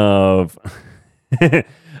outside of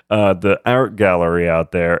the art gallery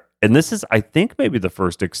out there. And this is, I think, maybe the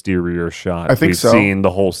first exterior shot I think we've so. seen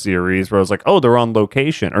the whole series where I was like, oh, they're on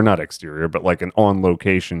location. Or not exterior, but like an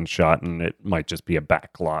on-location shot, and it might just be a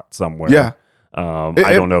back lot somewhere. Yeah.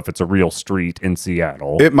 I don't know if it's a real street in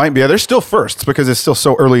Seattle. It might be. There's still firsts because it's still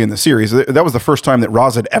so early in the series. That was the first time that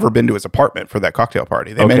Roz had ever been to his apartment for that cocktail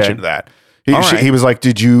party. They mentioned that. He was like,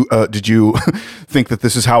 "Did you think that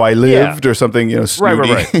this is how I lived or something?" You know,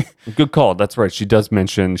 snooty. Right. Good call. That's right. She does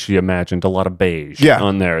mention she imagined a lot of beige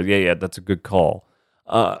on there. Yeah. That's a good call.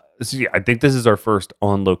 So yeah, I think this is our first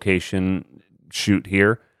on location shoot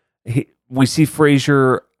here. We see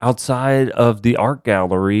Frasier outside of the art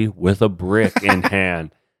gallery with a brick in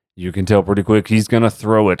hand. You can tell pretty quick he's going to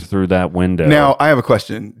throw it through that window. Now, I have a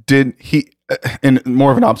question. Did he, and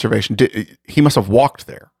more of an observation, he must have walked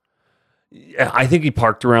there. Yeah, I think he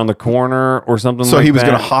parked around the corner or something So like that. he was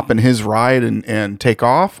going to hop in his ride and take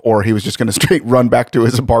off, or he was just going to straight run back to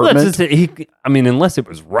his apartment? Unless it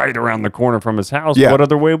was right around the corner from his house, Yeah. what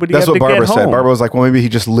other way would he That's have what to Barbara get said. home? Barbara was like, well, maybe he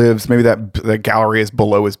just lives, maybe that gallery is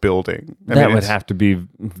below his building. That would have to be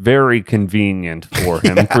very convenient for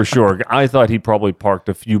him, for sure. I thought he probably parked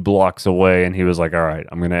a few blocks away, and he was like, all right,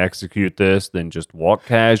 I'm going to execute this, then just walk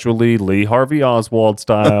casually, Lee Harvey Oswald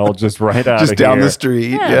style, just right out of here. Just down the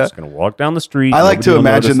street. Yeah. Just going to walk down the street. I like to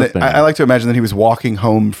imagine that he was walking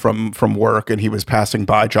home from work and he was passing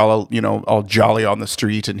by all jolly on the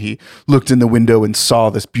street, and he looked in the window and saw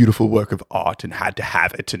this beautiful work of art and had to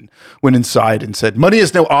have it, and went inside and said, "Money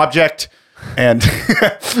is no object," and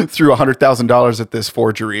threw $100,000 at this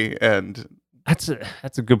forgery. And that's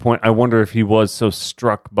a good point. I wonder if he was so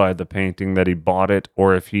struck by the painting that he bought it,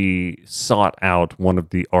 or if he sought out one of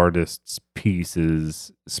the artist's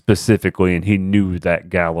pieces specifically, and he knew that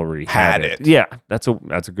gallery had it. Yeah, that's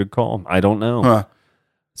a good call. I don't know. Huh.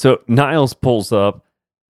 So Niles pulls up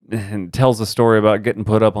and tells a story about getting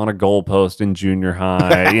put up on a goalpost in junior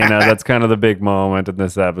high. That's kind of the big moment in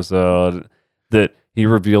this episode, that he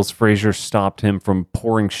reveals Frasier stopped him from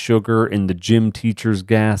pouring sugar in the gym teacher's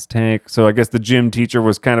gas tank. So I guess the gym teacher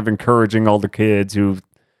was kind of encouraging all the kids who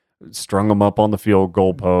strung them up on the field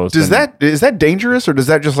goalpost. Is that dangerous, or does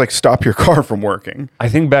that just like stop your car from working? I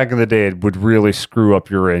think back in the day it would really screw up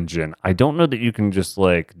your engine. I don't know that you can just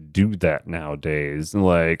like do that nowadays.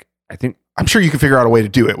 Like, I'm sure you can figure out a way to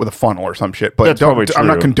do it with a funnel or some shit, but That's probably I'm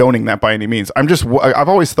not true. condoning that by any means. I've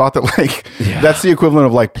always thought that that's the equivalent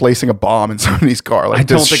of like placing a bomb in somebody's car. Like,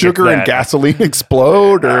 does sugar and gasoline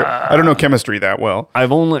explode? Or I don't know chemistry that well.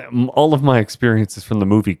 All of my experiences from the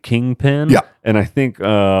movie Kingpin. Yeah. And I think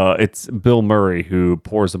it's Bill Murray who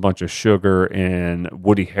pours a bunch of sugar in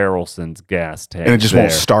Woody Harrelson's gas tank. And it just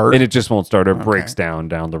won't start? And it just won't start. It breaks down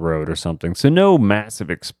the road or something. So no massive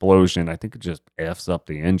explosion. I think it just F's up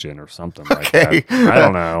the engine or something like that. I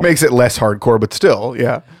don't know. Makes it less hardcore, but still,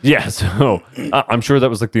 yeah. Yeah, so I'm sure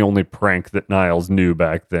that was like the only prank that Niles knew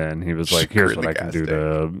back then. He was like, here's what I can do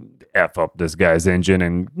to F up this guy's engine,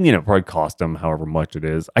 and, probably cost him however much it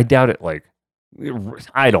is. I doubt it,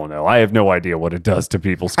 I don't know. I have no idea what it does to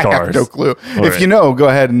people's cars. I have no clue. If you know, go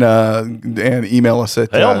ahead and email us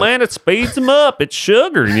at... Hell, man, it speeds them up. It's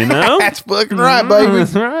sugar, That's fucking right, baby.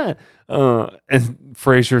 That's right. And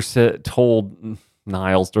Frasier told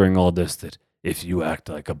Niles during all this that if you act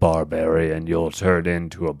like a barbarian, you'll turn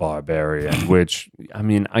into a barbarian, which,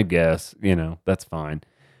 I guess, that's fine.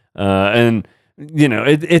 And,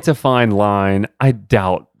 it's a fine line. I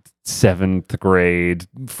doubt 7th grade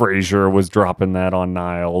Frasier was dropping that on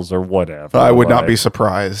Niles or whatever. I would not be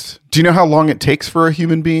surprised. Do you know how long it takes for a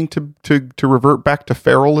human being to revert back to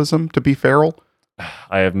feralism, to be feral?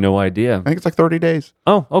 I have no idea. I think it's like 30 days.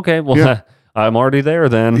 Oh, okay. Well, Yeah. I'm already there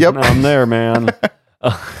then. Yep. I'm there, man.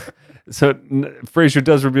 So Frasier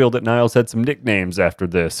does reveal that Niles had some nicknames after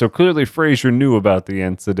this. So clearly Frasier knew about the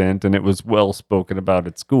incident, and it was well spoken about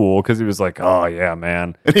at school, because he was like, oh, yeah,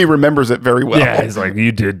 man. And he remembers it very well. Yeah, he's like,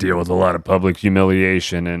 you did deal with a lot of public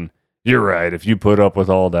humiliation, and you're right. If you put up with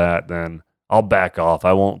all that, then I'll back off.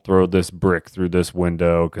 I won't throw this brick through this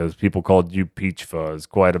window, because people called you Peach Fuzz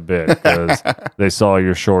quite a bit, because they saw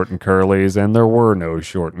your short and curlies, and there were no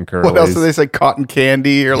short and curlies. What else did they say? Cotton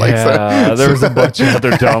candy? Or there was a bunch of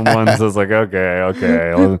other dumb ones. I was like,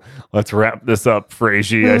 okay, let's wrap this up,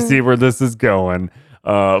 Frasier. I see where this is going.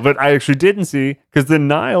 But I actually didn't see, because then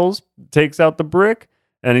Niles takes out the brick,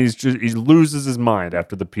 and he loses his mind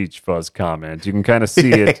after the Peach Fuzz comment. You can kind of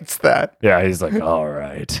see it. It's that. Yeah, he's like, all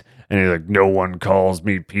right. And he's like, no one calls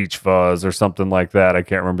me Peach Fuzz or something like that. I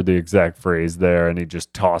can't remember the exact phrase there. And he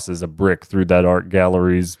just tosses a brick through that art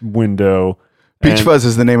gallery's window. Peach Fuzz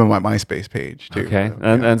is the name of my MySpace page, too. Okay,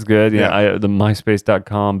 that's good. The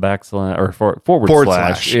myspace.com / forward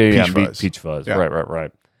slash Peach Fuzz. Peach Fuzz. Yeah.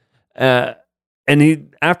 Right.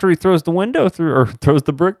 And after he throws the window through, or throws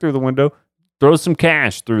the brick through the window, throws some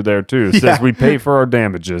cash through there too. Says we pay for our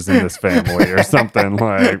damages in this family or something.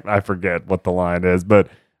 Like, I forget what the line is, but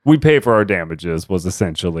we pay for our damages was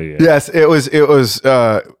essentially it. Yes, it was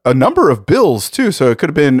a number of bills too. So it could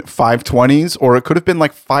have been 520s or it could have been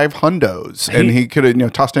like 5 hundos, and he could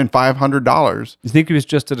have tossed in $500. You think he was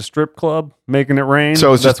just at a strip club making it rain?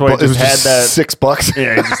 So that's why he just had that $6.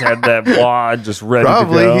 Yeah, he just had that wad just ready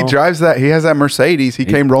Probably to go. he drives that. He has that Mercedes. He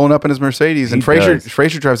came rolling up in his Mercedes, and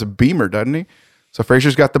Frasier drives a Beamer, doesn't he? So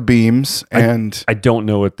Frasier's got the beams, and I don't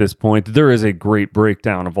know at this point. There is a great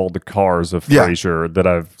breakdown of all the cars of Frasier that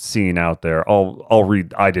I've seen out there. I'll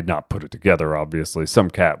read. I did not put it together, obviously. Some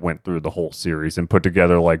cat went through the whole series and put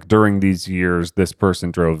together, like, during these years, this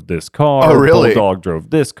person drove this car. Oh, really? Bulldog drove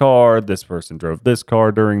this car. This person drove this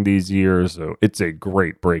car during these years. So it's a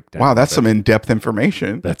great breakdown. Wow, that's some in-depth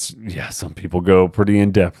information. Some people go pretty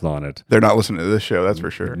in-depth on it. They're not listening to this show, that's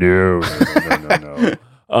for sure. No.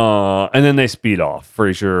 And then they speed off.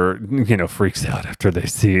 Frasier, freaks out after he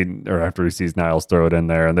sees Niles throw it in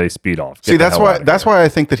there, and they speed off. See, that's why I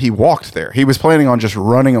think that he walked there. He was planning on just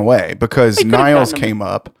running away because Niles came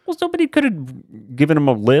up. Well, somebody could have given him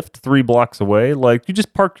a lift 3 blocks away. Like, you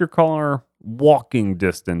just park your car walking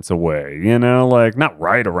distance away, like not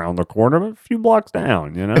right around the corner, but a few blocks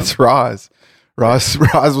down, It's Roz. Roz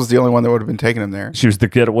was the only one that would have been taking him there. She was the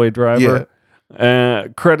getaway driver. Yeah.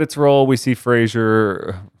 Credits roll. We see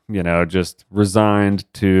Frasier, just resigned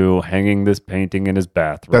to hanging this painting in his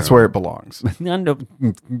bathroom. That's where it belongs. No,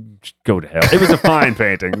 go to hell. It was a fine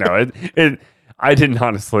painting. No, I didn't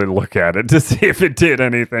honestly look at it to see if it did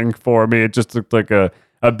anything for me. It just looked like a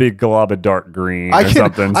big glob of dark green or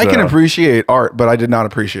something. I can appreciate art, but I did not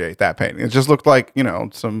appreciate that painting. It just looked like,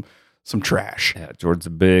 some trash. Yeah, George's a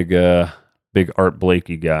big Art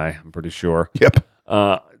Blakey guy, I'm pretty sure. Yep.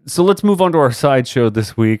 So let's move on to our sideshow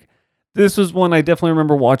this week. This was one I definitely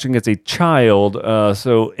remember watching as a child,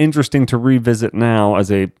 so interesting to revisit now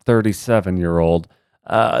as a 37-year-old.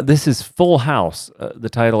 This is Full House. The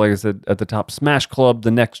title, like I said at the top, Smash Club, The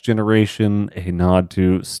Next Generation, a nod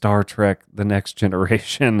to Star Trek, The Next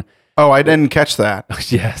Generation. Oh, I didn't catch that.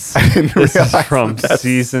 Yes. I didn't this realize is from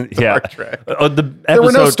season... Star Trek. There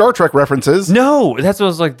were no Star Trek references. No, that's what I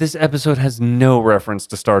was like. This episode has no reference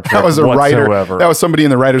to Star Trek That was a whatsoever. writer. That was somebody in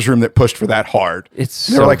the writer's room that pushed for that hard. They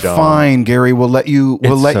were like, dumb. Fine, Gary, we'll let you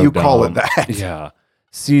call it that. Yeah.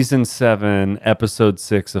 Season 7, episode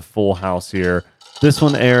 6 of Full House here. This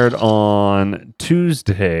one aired on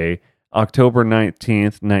Tuesday, October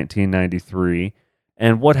 19th, 1993.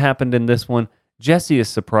 And what happened in this one? Jesse is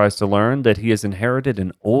surprised to learn that he has inherited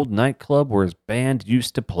an old nightclub where his band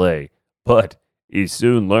used to play. But he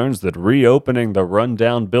soon learns that reopening the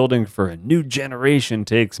rundown building for a new generation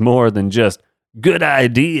takes more than just good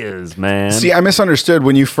ideas, man. See, I misunderstood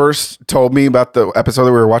when you first told me about the episode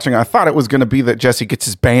that we were watching. I thought it was going to be that Jesse gets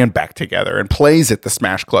his band back together and plays at the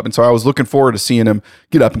Smash Club. And so I was looking forward to seeing him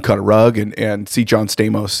get up and cut a rug and see John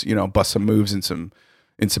Stamos, bust some moves in some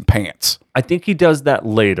pants. I think he does that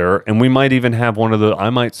later, and we might even have I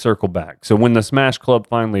might circle back. So when the Smash Club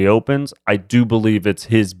finally opens, I do believe it's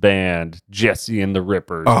his band, Jesse and the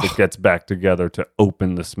Rippers, that gets back together to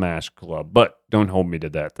open the Smash Club. But don't hold me to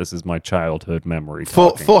that. This is my childhood memory.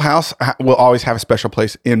 Full House will always have a special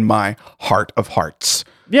place in my heart of hearts.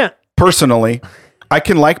 Yeah. Personally, I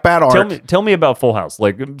can like bad art. Tell me about Full House.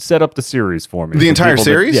 Like, set up the series for me. The entire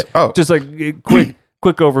series? Just like quick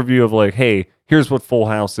overview of like, hey, here's what Full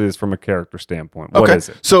House is from a character standpoint. What is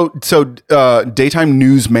it? So daytime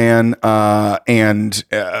newsman and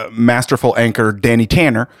masterful anchor Danny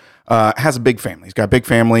Tanner has a big family. He's got a big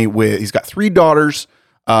family he's got 3 daughters,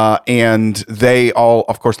 and they all,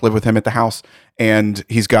 of course, live with him at the house. And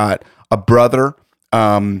he's got a brother,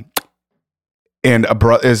 and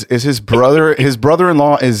his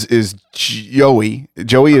brother-in-law is Joey.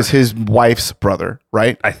 Joey is his wife's brother,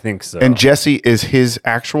 right? I think so. And Jesse is his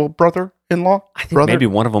actual brother-in-law. I think maybe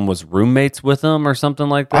one of them was roommates with him or something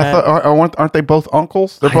like that. I thought, aren't they both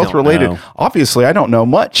uncles? They're both related. Know. Obviously, I don't know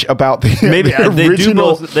much about the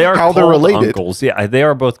original, they are how they're related. Uncles. Yeah, they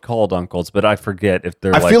are both called uncles, but I forget if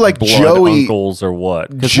they're feel like blood Joey, uncles or what.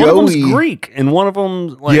 Because one of them's Greek and one of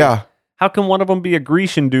them, how can one of them be a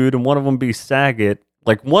Grecian dude and one of them be Saget?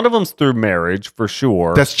 Like, one of them's through marriage for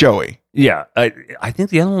sure. That's Joey. Yeah, I think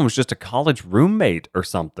the other one was just a college roommate or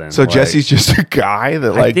something. So Jesse's just a guy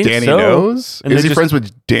that Danny knows. Is he friends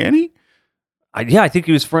with Danny? I think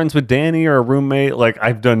he was friends with Danny or a roommate. Like,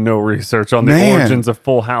 I've done no research on the origins of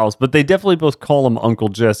Full House, but they definitely both call him Uncle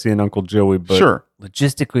Jesse and Uncle Joey. But sure.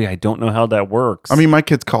 logistically, I don't know how that works. I mean, my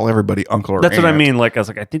kids call everybody uncle or That's aunt. what I mean. Like, I was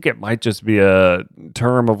like, I think it might just be a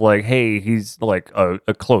term of like, hey, he's like a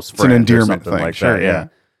close friend. It's an endearment or something thing. like Sure, that. yeah.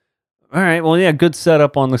 All right. Well, yeah, good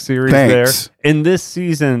setup on the series Thanks. there. In this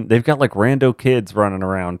season, they've got like rando kids running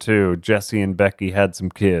around too. Jesse and Becky had some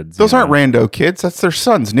kids. Those aren't rando kids. That's their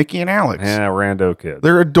sons, Nikki and Alex. Yeah, rando kids.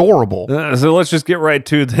 They're adorable. So let's just get right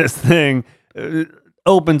to this thing.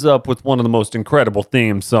 Opens up with one of the most incredible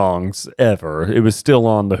theme songs ever. It was still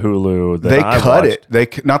on the Hulu. They cut it. They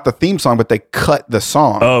not the theme song, but they cut the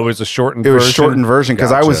song. Oh, it was a shortened version? It was a shortened version because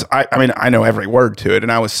Gotcha. I mean, I know every word to it,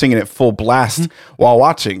 and I was singing it full blast while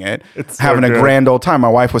watching it, It's so having a good. grand old time. My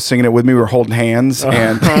wife was singing it with me. We were holding hands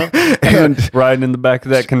and riding in the back of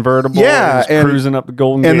that convertible. Yeah, just and- cruising up the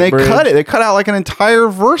Golden and Gate they Bridge. cut it. They cut out like an entire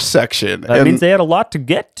verse section. That and means they had a lot to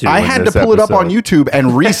get to. I in had to this pull it up on episode. YouTube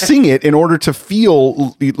and re-sing it in order to feel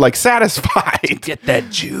like satisfied. Get that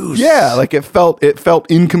juice. Yeah, like it felt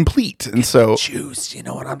incomplete, and so Juice. You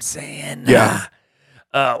know what I'm saying? Yeah.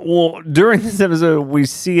 Well, during this episode, we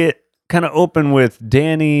see it kind of open with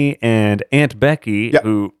Danny and Aunt Becky, Yep.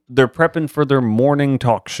 who they're prepping for their morning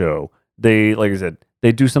talk show. They, like I said,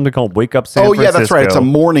 they do something called Wake Up San Francisco. yeah, that's right. It's a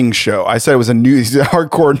morning show. I said it was a news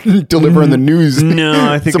hardcore delivering the news.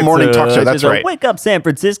 No, I think it's a morning talk show. That's just a right. Wake Up San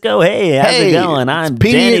Francisco. Hey, how's it going? I'm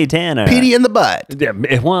Danny Tanner. Petey in the butt. Yeah,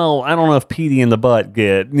 well, I don't know if Petey and the Butt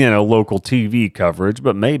get, local TV coverage,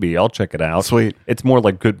 but maybe I'll check it out. Sweet. It's more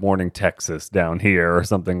like Good Morning Texas down here or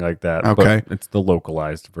something like that. Okay. But it's the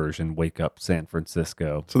localized version, Wake Up San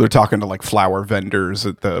Francisco. So they're talking to like flower vendors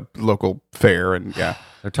at the local fair, and yeah.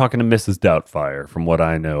 They're talking to Mrs. Doubtfire, from what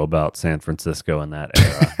I know about San Francisco in that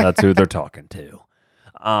era. That's who they're talking to.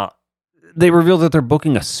 They reveal that they're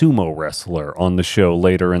booking a sumo wrestler on the show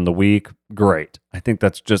later in the week. Great. I think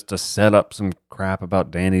that's just to set up some crap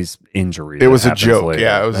about Danny's injury. It was a joke.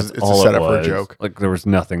 Yeah, it's a setup for a joke. Like, there was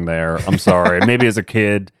nothing there. I'm sorry. Maybe as a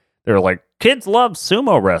kid, they were like, kids love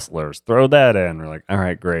sumo wrestlers. Throw that in. We're like, all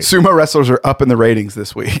right, great. Sumo wrestlers are up in the ratings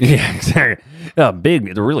this week. Yeah, exactly.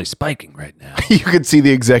 Big. They're really spiking right now. You could see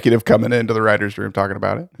the executive coming into the writer's room talking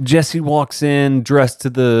about it. Jesse walks in dressed to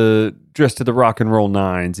the rock and roll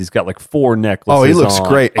nines. He's got like 4 necklaces. Oh, he looks on.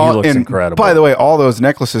 great. He looks and incredible. By the way, all those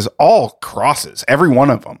necklaces, all crosses, every one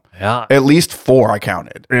of them. Yeah. At least 4 I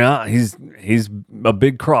counted. Yeah, he's a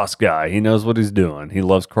big cross guy. He knows what he's doing. He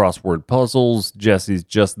loves crossword puzzles. Jesse's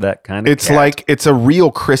just that kind of It's cat. like it's a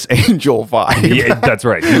real Chris Angel vibe. Yeah, that's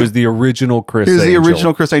right. He was the original Chris He was the Angel.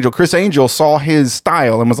 original Chris Angel. Chris Angel saw his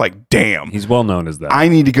style and was like, damn, He's well known as that. I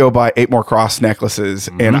need to go buy 8 more cross necklaces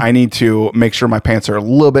and I need to make sure my pants are a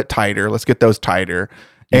little bit tighter. Let's get those tighter.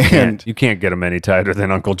 And you can't get him any tighter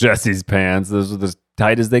than Uncle Jesse's pants. Those are as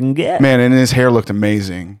tight as they can get. man, and his hair looked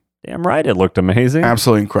amazing. Damn right, it looked amazing.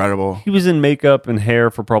 Absolutely incredible. He was in makeup and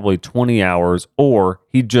hair for probably 20 hours, or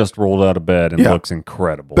he just rolled out of bed and Yeah. looks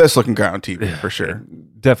incredible. Best looking guy on TV for sure.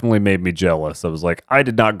 Definitely made me jealous. I was like, I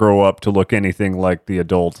did not grow up to look anything like the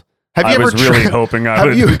adult. Have you I ever was really tried- hoping I Have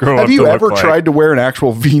would you, grow up have you to ever look like. tried to wear an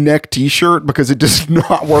actual V-neck T-shirt? Because it does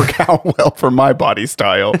not work out well for my body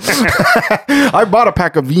style. I bought a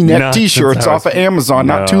pack of V-neck Not T-shirts since I off was- of Amazon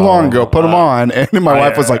not too long ago. Put them on, and then my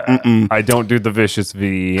wife was like, "Mm-mm." I don't do the vicious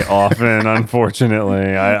V often,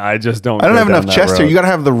 unfortunately. I just don't. I don't go have down enough that chest hair. road. You got to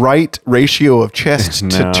have the right ratio of chest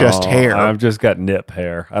to No, chest hair. I've just got nip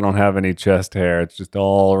hair. I don't have any chest hair. It's just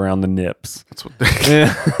all around the nips. That's what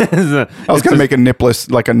I I was going to make a nipless,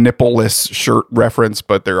 like a nippleless shirt reference,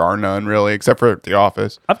 but there are none really, except for The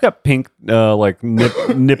Office. I've got pink,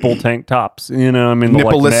 nipple tank tops. I mean, the, like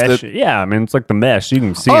Nippleless mesh. that- Yeah, I mean, it's like the mesh. You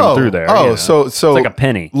can see them through there. Oh, you know. so it's like a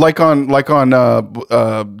penny. like on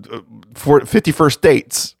 51st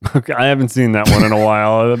Dates. Okay, I haven't seen that one in a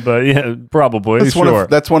while, but yeah, probably. That's sure.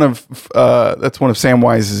 that's one of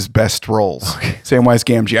Samwise's best roles. Samwise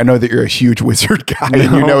Gamgee. I know that you're a huge wizard guy,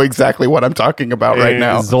 and you know exactly what I'm talking about right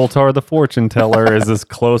now. Zoltar the Fortune Teller is as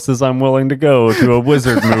close as I'm willing to go to a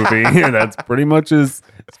wizard movie. That's pretty much as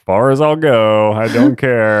far as I'll go. I don't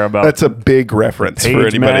care about That's a big reference for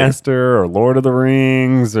Page anybody. Master or Lord of the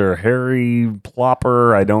Rings or Harry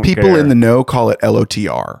Plopper. I don't People care. in the know call it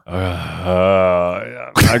LOTR.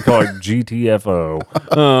 I call it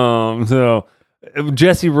GTFO. So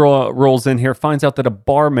Jesse rolls in here, finds out that a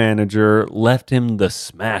bar manager left him the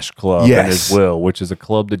Smash Club in his Yes. will, which is a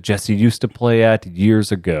club that Jesse used to play at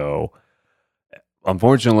years ago.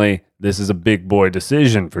 Unfortunately, this is a big boy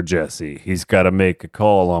decision for Jesse. He's got to make a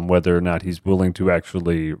call on whether or not he's willing to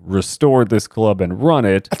actually restore this club and run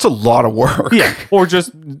it. That's a lot of work. Yeah, or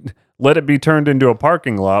just let it be turned into a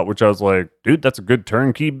parking lot, which I was like, dude, that's a good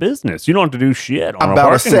turnkey business. You don't have to do shit on I'm a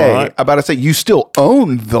about to parking lot. say, you still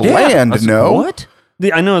own the Yeah. land, I was like, no? What?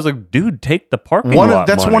 I know. I was like, dude, take the parking lot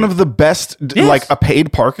That's money. one of the best, like a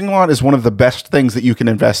paid parking lot is one of the best things that you can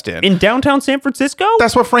invest in. Downtown San Francisco?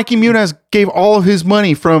 That's what Frankie Muniz gave all of his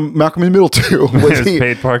money from Malcolm in the Middle to. Was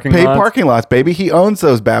paid parking paid lots? parking lots, baby. He owns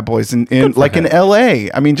those bad boys in LA.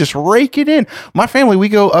 I mean, just rake it in. My family, we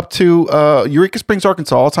go up to Eureka Springs,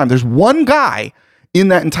 Arkansas all the time. There's one guy in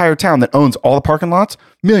that entire town that owns all the parking lots.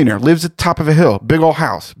 Millionaire, lives at the top of a hill, big old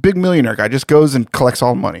house, big millionaire guy, just goes and collects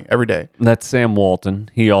all the money every day. That's Sam Walton.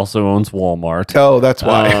 He also owns Walmart. Oh, that's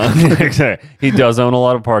why. He does own a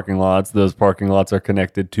lot of parking lots. Those parking lots are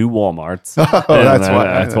connected to Walmarts. Oh, that's why.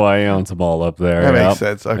 That's why he owns them all up there. That makes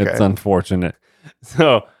sense. Okay. It's unfortunate.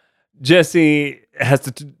 So Jesse has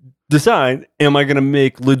to decide, am I going to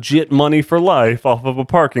make legit money for life off of a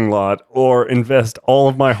parking lot or invest all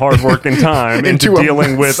of my hard work and time into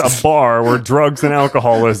dealing with a bar where drugs and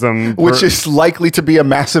alcoholism... Which is likely to be a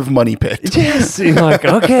massive money pit. Yes. He's like,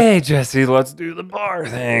 okay, Jesse, let's do the bar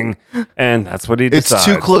thing. And that's what he decides. It's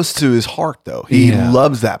too close to his heart, though. He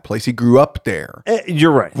loves that place. He grew up there.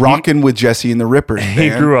 You're right. Rocking with Jesse and the Rippers, man. He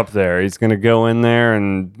grew up there. He's going to go in there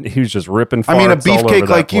and he was just ripping farts. I mean, a beefcake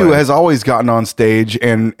like you has always gotten on stage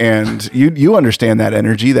and you understand that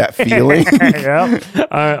energy, that feeling. Yeah,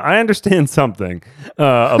 I understand something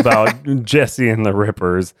about Jesse and the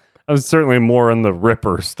Rippers. I was certainly more in the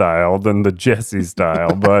Ripper style than the Jesse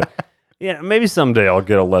style, but yeah, maybe someday I'll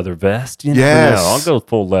get a leather vest. You never know. I'll go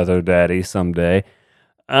full leather daddy someday.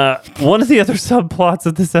 One of the other subplots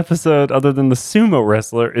of this episode, other than the sumo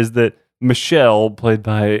wrestler, is that Michelle, played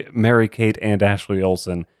by Mary-Kate and Ashley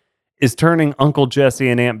Olsen, is turning Uncle Jesse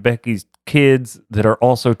and Aunt Becky's kids that are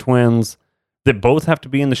also twins that both have to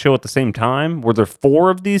be in the show at the same time. Were there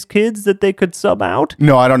 4 of these kids that they could sub out?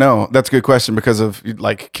 No, I don't know. That's a good question because of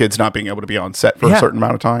like kids not being able to be on set for a certain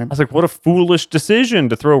amount of time. I was like, what a foolish decision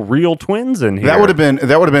to throw real twins in here. That would have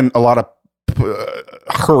been a lot of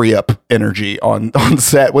hurry up energy on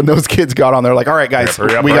set when those kids got on there. Like, all right, guys,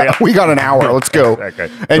 we got an hour. Let's go.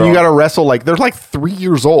 And you got to wrestle like they're like 3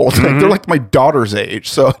 years old. Like, they're like my daughter's age.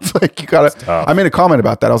 So it's like you got to. I made a comment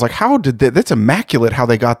about that. I was like, how did that's immaculate how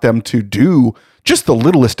they got them to do just the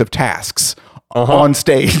littlest of tasks. On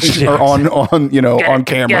stage or on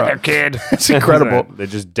camera. Kid. It's incredible. They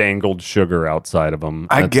just dangled sugar outside of them.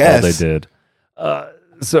 I guess all they did.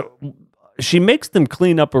 So she makes them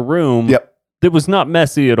clean up a room. Yep. That was not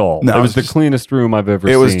messy at all. No, it was the cleanest room I've ever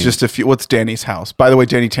seen. It was just a few. What's Danny's house? By the way,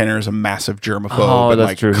 Danny Tanner is a massive germaphobe. Oh,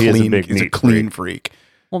 that's true. He's a clean freak.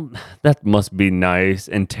 Well, that must be nice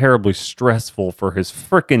and terribly stressful for his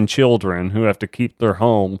frickin' children who have to keep their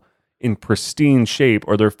home in pristine shape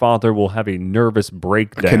or their father will have a nervous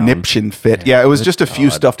breakdown. A conniption fit. Yeah, it was just a few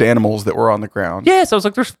stuffed animals that were on the ground. Yes, I was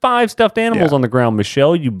like, there's 5 stuffed animals on the ground,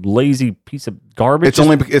 Michelle, you lazy piece of garbage.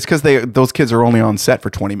 It's because those kids are only on set for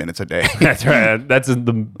 20 minutes a day. That's right. That's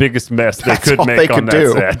the biggest mess they could make on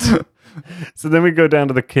that set. So then we go down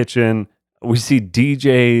to the kitchen. We see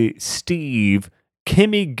DJ Steve,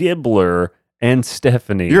 Kimmy Gibbler, and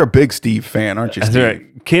Stephanie. You're a big Steve fan, aren't you, Steve? That's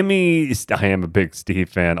right. Kimmy, I am a big Steve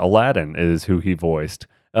fan. Aladdin is who he voiced.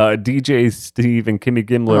 DJ Steve and Kimmy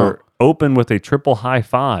Gibbler open with a triple high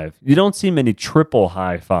five. You don't see many triple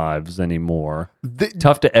high fives anymore.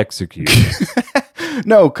 Tough to execute.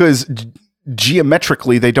 No, because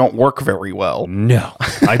geometrically they don't work very well. No,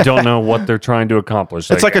 I don't know what they're trying to accomplish.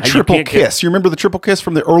 It's like a triple kiss. You remember the triple kiss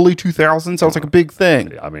from the early 2000s? That was like a big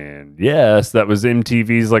thing. I mean, yes, that was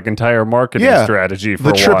MTV's like entire marketing strategy for a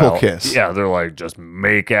while. The triple kiss. Yeah, they're like, just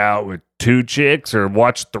make out with 2 chicks or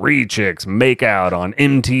watch 3 chicks make out on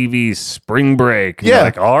MTV's Spring Break. And you're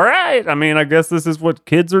like, all right. I mean, I guess this is what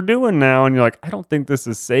kids are doing now. And you're like, I don't think this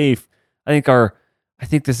is safe. I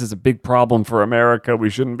think this is a big problem for America. We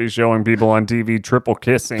shouldn't be showing people on TV triple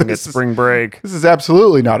kissing at Spring Break. This is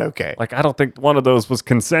absolutely not okay. Like, I don't think one of those was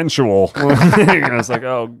consensual. It's like,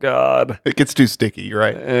 oh, God. It gets too sticky, you're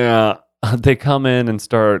right. Yeah. They come in and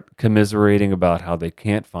start commiserating about how they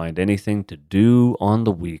can't find anything to do on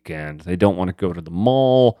the weekend. They don't want to go to the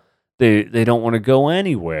mall. They don't want to go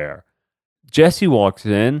anywhere. Jesse walks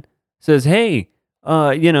in, says, hey,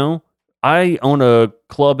 I own a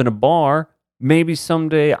club and a bar. Maybe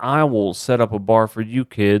someday I will set up a bar for you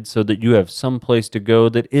kids so that you have some place to go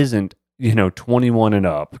that isn't, 21 and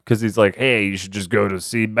up. Because he's like, hey, you should just go to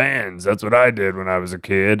see bands. That's what I did when I was a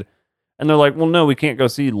kid. And they're like, well, no, we can't go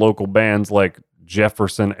see local bands like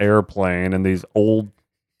Jefferson Airplane and these old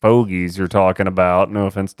fogies you're talking about. No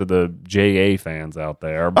offense to the JA fans out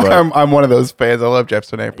there. But I'm one of those fans. I love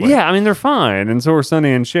Jefferson Airplane. Yeah, I mean, they're fine. And so are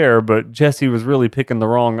Sonny and Cher, but Jesse was really picking the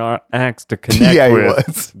wrong acts to connect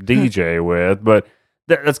with DJ with. But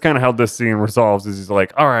that's kind of how this scene resolves is he's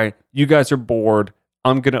like, all right, you guys are bored.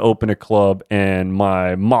 I'm going to open a club, and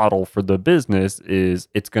my model for the business is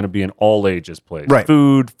it's going to be an all ages place. Right.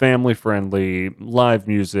 Food, family friendly, live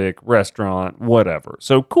music, restaurant, whatever.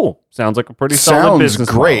 So cool. Sounds like a pretty solid business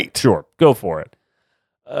great. model. Sure. Go for it.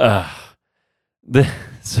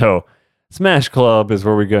 So Smash Club is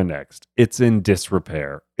where we go next. It's in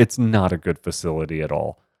disrepair. It's not a good facility at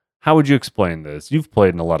all. How would you explain this? You've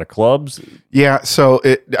played in a lot of clubs. Yeah, so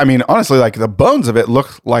honestly, like the bones of it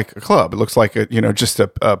look like a club. It looks like just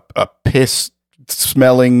a piss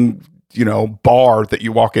smelling, bar that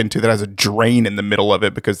you walk into that has a drain in the middle of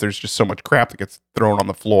it because there's just so much crap that gets thrown on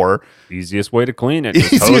the floor. Easiest way to clean it.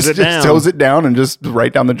 Just hose it down. Hose it down and just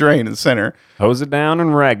right down the drain in the center. Hose it down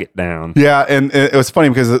and rag it down. Yeah, and it was funny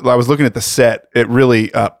because I was looking at the set. It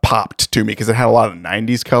really popped to me because it had a lot of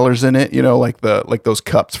 90s colors in it, like those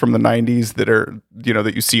cups from the 90s that are,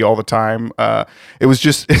 that you see all the time. It was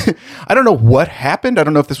just, I don't know what happened. I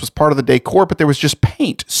don't know if this was part of the decor, but there was just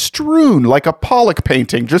paint strewn like a Pollock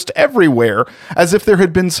painting just everywhere, as if there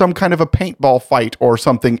had been some kind of a paintball fight or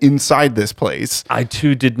something inside this place. I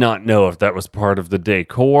too did not know if that was part of the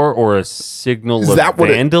decor or a signal of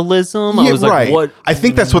vandalism. I was like, what? I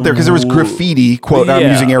think that's what because there was graffiti, quote, I'm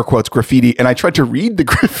using air quotes, graffiti, and I tried to read the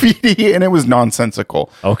graffiti and it was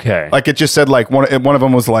nonsensical. Okay. Like it just said like one of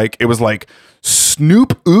them was like, it was like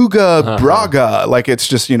Snoop Ooga Braga. Like it's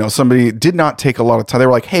just, somebody did not take a lot of time. They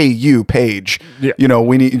were like, hey, you, Paige,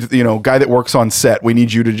 we need, guy that works on set, we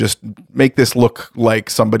need you to just make this look like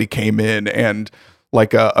somebody came in and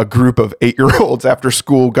like a group of 8-year-olds after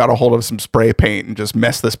school got a hold of some spray paint and just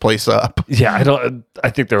messed this place up. Yeah, I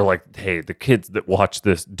think they're like, hey, the kids that watch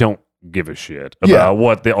this don't give a shit about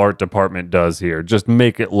what the art department does here. Just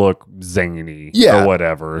make it look zany or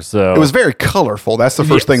whatever. So it was very colorful. That's the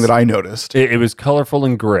first thing that I noticed. It was colorful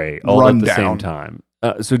and gray all at the same time.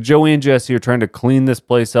 So Joey and Jesse are trying to clean this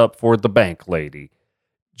place up for the bank lady.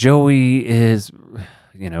 Joey is,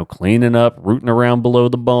 cleaning up, rooting around below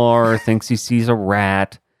the bar, thinks he sees a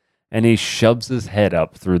rat, and he shoves his head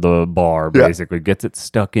up through the bar, basically, gets it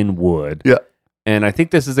stuck in wood. Yeah. And I think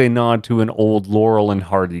this is a nod to an old Laurel and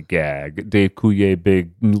Hardy gag. Dave Coulier, big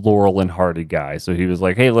Laurel and Hardy guy. So he was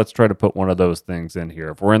like, hey, let's try to put one of those things in here.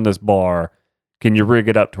 If we're in this bar, can you rig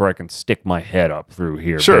it up to where I can stick my head up through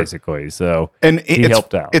here, basically? So he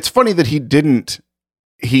helped out. It's funny that he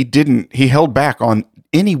held back on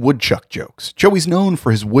any woodchuck jokes. Joey's known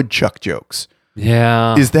for his woodchuck jokes.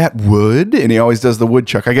 Yeah. Is that wood? And he always does the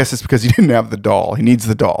woodchuck. I guess it's because he didn't have the doll. He needs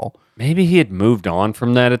the doll. Maybe he had moved on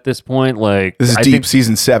from that at this point. Like this is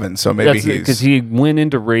season 7, so maybe he's because he went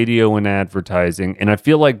into radio and advertising, and I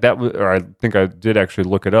feel like that was, or I think I did actually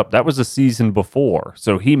look it up. That was a season before,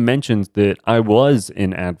 so he mentions that I was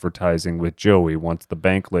in advertising with Joey once the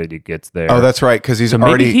bank lady gets there. Oh, that's right, because he's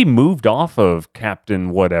maybe he moved off of Captain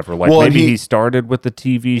whatever. Like maybe he started with the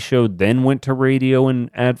TV show, then went to radio and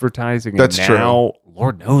advertising. That's and true. Now,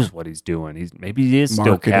 Lord knows what he's doing. Maybe he is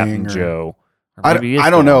still Captain Joe. I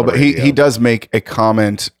don't know, but he does make a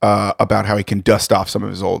comment about how he can dust off some of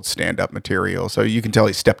his old stand-up material. So you can tell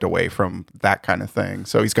he stepped away from that kind of thing.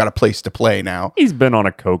 So he's got a place to play now. He's been on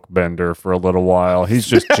a coke bender for a little while. He's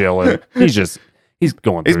just chilling. He's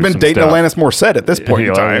going through He's been dating stuff. Alanis Morissette at this point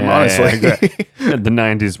in time, honestly. Exactly. The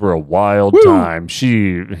 90s were a wild time.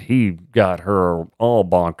 He got her all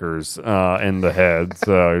bonkers in the head.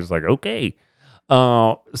 So he's like, okay.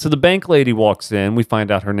 So the bank lady walks in. We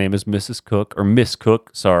find out her name is Mrs. Cook, or Miss Cook,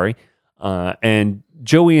 sorry. And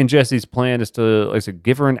Joey and Jesse's plan is to, like I said,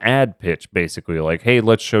 give her an ad pitch, basically. Like, hey,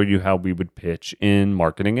 let's show you how we would pitch in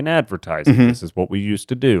marketing and advertising. Mm-hmm. This is what we used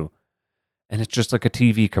to do. And it's just like a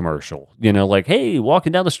TV commercial, like, hey,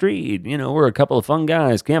 walking down the street, we're a couple of fun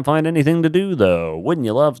guys. Can't find anything to do, though. Wouldn't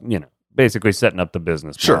you love, basically setting up the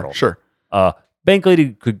business model. Sure. Bank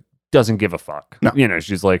lady doesn't give a fuck. No.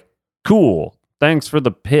 She's like, cool. Thanks for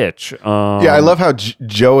the pitch. I love how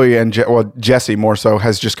Joey and Jesse more so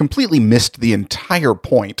has just completely missed the entire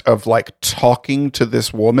point of like talking to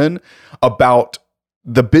this woman about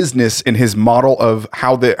the business in his model of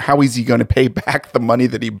how is he going to pay back the money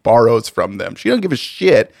that he borrows from them. She doesn't give a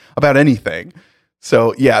shit about anything.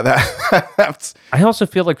 So yeah, that's. I also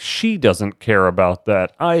feel like she doesn't care about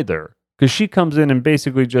that either, because she comes in and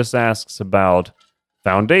basically just asks about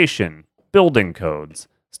foundation, building codes,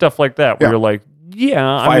 stuff like that. Where you're like,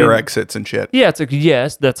 fire exits and shit. Yeah, it's like,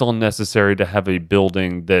 yes, that's all necessary to have a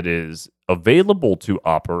building that is available to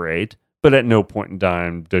operate, But at no point in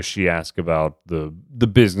time does she ask about the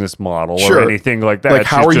business model Sure. or anything like that. Like,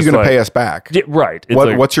 how are you going to pay us back? Yeah, right.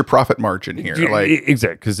 It's What's your profit margin here?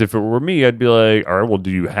 Exactly. Because if it were me, I'd be like, all right, well,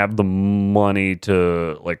 do you have the money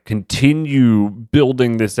to like continue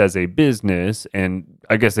building this as a business? And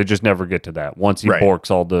I guess they just never get to that. Once he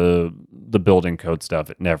borks all the building code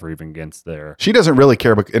stuff, it never even gets there. She doesn't really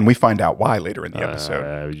care, and we find out why later in the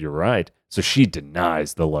episode. You're right. So she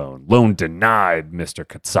denies the loan. Loan denied, Mr.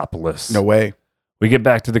 Katsopoulos. No way. We get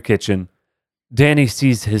back to the kitchen. Danny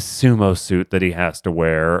sees his sumo suit that he has to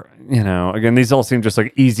wear. You know, again, these all seem just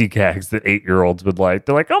like easy gags that 8-year-olds would like.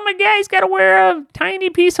 They're like, oh my God, he's got to wear a tiny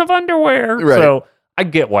piece of underwear. Right. So I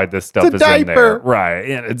get why this stuff is in there.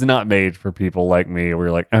 Right. And it's not made for people like me.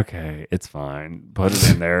 We're like, okay, it's fine. Put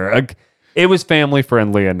it in there. It was family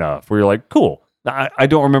friendly enough. We were like, cool. I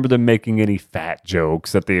don't remember them making any fat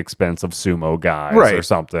jokes at the expense of sumo guys or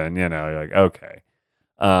something. You know, you're like,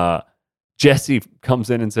 okay. Jesse comes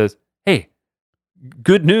in and says, hey,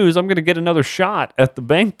 good news. I'm going to get another shot at the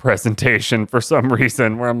bank presentation for some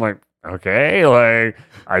reason, where I'm like, okay, like,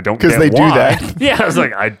 I don't get why. Because they do that. Yeah, I was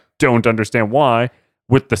like, I don't understand why.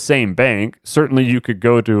 With the same bank, certainly you could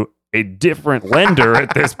go to a different lender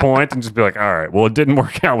at this point and just be like, all right, well, it didn't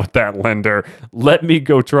work out with that lender. Let me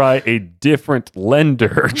go try a different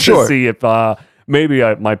lender to see if maybe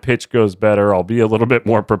my pitch goes better. I'll be a little bit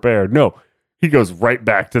more prepared. No, he goes right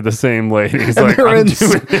back to the same lady. He's like,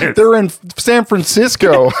 they're in San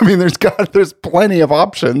Francisco. I mean, there's plenty of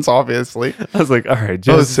options, obviously. I was like, all right,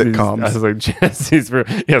 Jesse's, those sitcoms. I was like, Jesse's,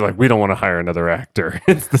 like, we don't want to hire another actor.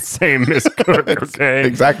 It's the same Miss Cook, okay?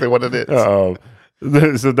 Exactly what it is.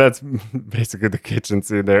 So that's basically the kitchen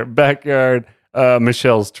scene there. Backyard,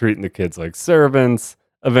 Michelle's treating the kids like servants.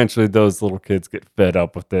 Eventually, those little kids get fed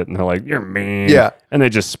up with it, and they're like, you're mean. Yeah. And they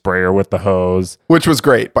just spray her with the hose. Which was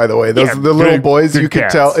great, by the way. The little boys, you could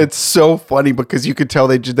tell. It's so funny because you could tell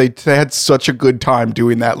they had such a good time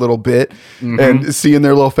doing that little bit. Mm-hmm. And seeing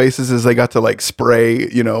their little faces as they got to like spray,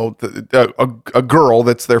 you know, a girl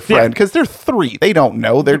that's their friend. Because they're 3. They don't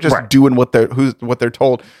know. They're just doing what they're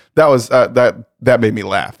told. That was that made me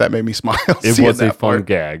laugh. That made me smile. It was a fun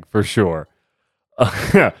gag, for sure.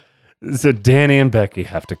 So Danny and Becky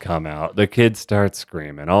have to come out. The kids start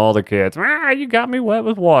screaming. All the kids, you got me wet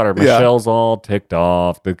with water. Michelle's all ticked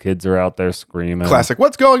off. The kids are out there screaming. Classic,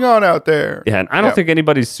 what's going on out there? Yeah, and I don't think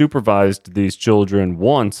anybody's supervised these children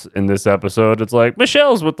once in this episode. It's like,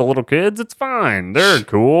 Michelle's with the little kids. It's fine. They're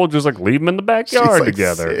cool. Just like leave them in the backyard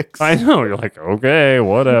together. 6. I know. You're like, okay,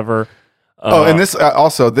 whatever. And this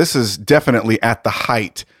this is definitely at the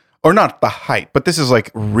height, or not the height, but this is like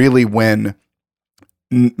really when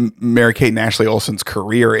Mary-Kate and Ashley Olsen's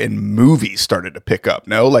career in movies started to pick up,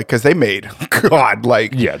 no? Like, because they made,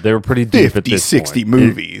 they were pretty deep 50, at this 60 point.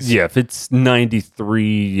 movies. If it's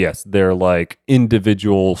 93, yes, they're like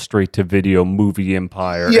individual straight-to-video movie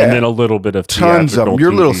empire, and then a little bit of tons of them.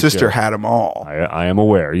 Your TV little sister shows. had them all. I am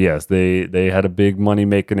aware, yes. They had a big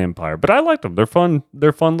money-making empire, but I liked them. They're fun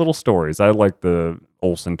little stories. I like the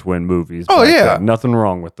Olsen twin movies. Oh yeah, nothing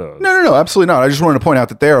wrong with those. No, absolutely not. I just wanted to point out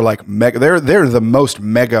that they are like mega. They're the most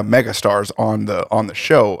mega stars on the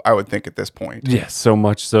show, I would think, at this point. Yes, so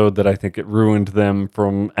much so that I think it ruined them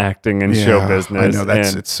from acting and show business. I know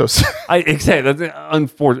it's so sad. That's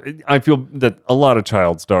unfortunate. I feel that a lot of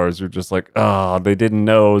child stars are just like, they didn't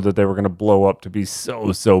know that they were going to blow up to be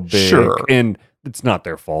so big. Sure. And it's not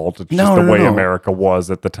their fault. It's just the way America was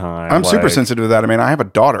at the time. I'm super sensitive to that. I mean, I have a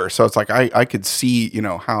daughter, so it's like I could see, you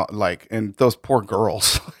know, how, like, and those poor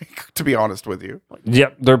girls, like, to be honest with you.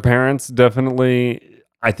 Yep, their parents definitely,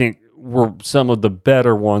 I think, were some of the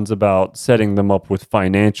better ones about setting them up with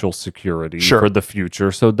financial security for the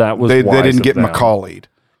future. So that was they didn't get Macaulay'd.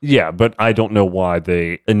 Yeah, but I don't know why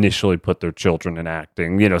they initially put their children in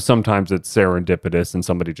acting. You know, sometimes it's serendipitous and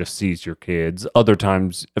somebody just sees your kids. Other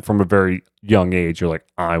times, from a very young age, you're like,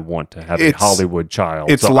 I want to have a Hollywood child.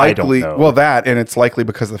 It's so likely, I don't know. well, that, and it's likely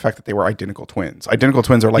because of the fact that they were identical twins. Identical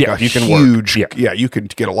twins are like a huge, you can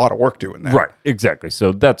get a lot of work doing that. Right, exactly.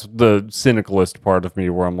 So that's the cynicalist part of me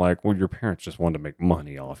where I'm like, well, your parents just wanted to make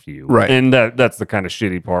money off you. Right. And that's the kind of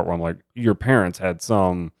shitty part where I'm like, your parents had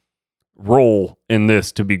some role in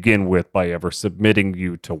this to begin with by ever submitting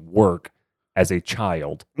you to work as a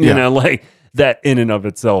child. You know, like that in and of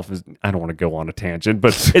itself is, I don't want to go on a tangent,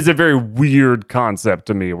 but it's a very weird concept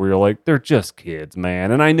to me where you're like, they're just kids,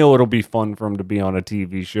 man. And I know it'll be fun for them to be on a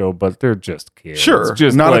TV show, but they're just kids. Sure.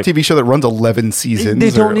 Just not a TV show that runs 11 seasons.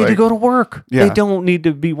 They don't need to go to work. Yeah. They don't need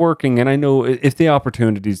to be working. And I know if the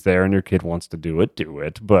opportunity's there and your kid wants to do it.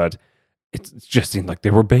 But it just seemed like they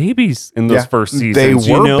were babies in those first seasons. They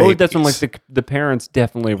were babies. That's when like the parents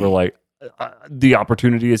definitely were like, the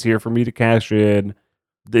opportunity is here for me to cash in.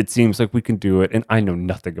 It seems like we can do it. And I know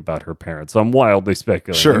nothing about her parents, so I'm wildly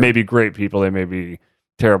speculating. Sure. They may be great people. They may be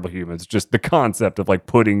terrible humans. Just the concept of like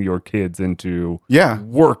putting your kids into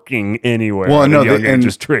working anywhere. Well, no, and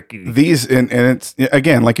just tricky. These and it's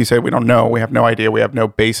again, like you said, we don't know. We have no idea. We have no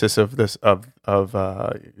basis of this of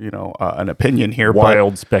an opinion here.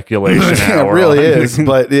 Wild speculation. It really is.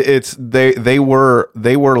 But they were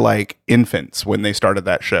like infants when they started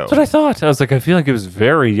that show. That's what I thought. I was like, I feel like it was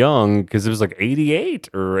very young because it was like 88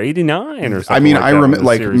 or 89 or something. I mean, I remember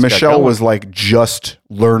like Michelle was like just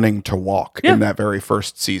learning to walk in that very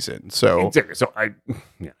first season. So exactly. So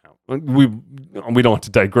we don't have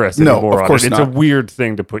to digress anymore. No, of course on it. It's not. a weird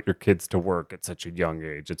thing to put your kids to work at such a young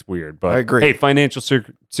age. It's weird, but I agree. Hey, financial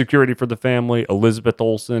security for the family. Elizabeth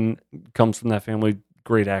Olsen comes from that family.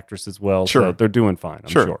 Great actress as well. Sure, so they're doing fine. I'm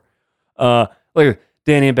sure. Like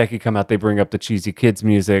Danny and Becky come out. They bring up the cheesy kids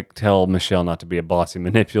music. Tell Michelle not to be a bossy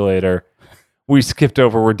manipulator. We skipped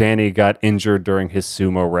over where Danny got injured during his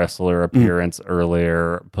sumo wrestler appearance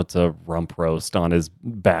earlier. Puts a rump roast on his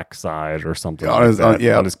backside or something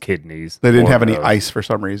on his kidneys. They didn't have any ice for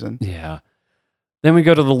some reason. Yeah. Then we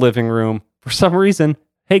go to the living room. For some reason,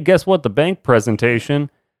 hey, guess what? The bank presentation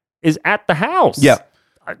is at the house. Yeah.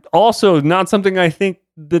 Also, not something I think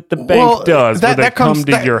that the bank does. Where they come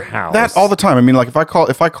to your house. That all the time. I mean, like if I call,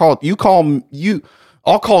 you call you.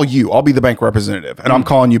 I'll call you. I'll be the bank representative, and I'm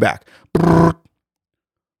calling you back.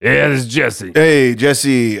 Yeah, this is Jesse. Hey,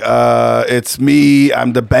 Jesse. It's me.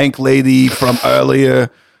 I'm the bank lady from earlier.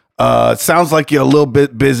 It sounds like you're a little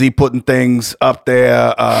bit busy putting things up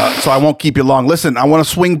there, so I won't keep you long. Listen, I want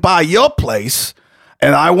to swing by your place,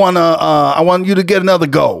 and I want you to get another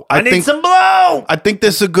go. I need some blow. I think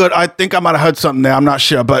this is good. I think I might have heard something there. I'm not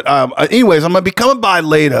sure, but anyways, I'm gonna be coming by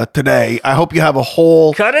later today. I hope you have a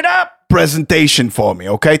whole cut it up presentation for me.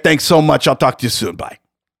 Okay, thanks so much. I'll talk to you soon. Bye.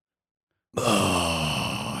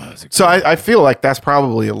 So I feel like that's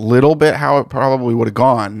probably a little bit how it probably would have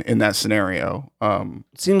gone in that scenario.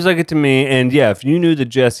 Seems like it to me. And yeah, if you knew that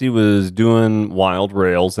Jesse was doing wild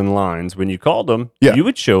rails and lines when you called him, you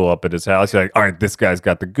would show up at his house. You're like, all right, this guy's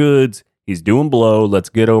got the goods. He's doing blow. Let's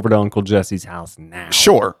get over to Uncle Jesse's house now.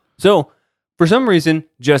 Sure. So for some reason,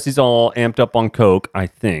 Jesse's all amped up on coke, I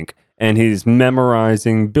think, and he's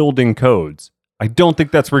memorizing building codes. I don't think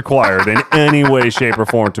that's required in any way, shape, or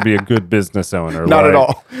form to be a good business owner. Not at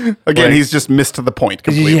all. Again, he's just missed the point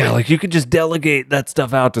completely. Yeah, like you could just delegate that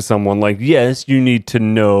stuff out to someone. Like, yes, you need to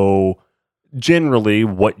know generally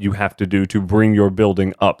what you have to do to bring your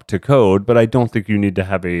building up to code, but I don't think you need to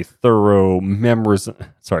have a thorough memorized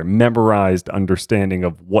understanding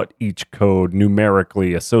of what each code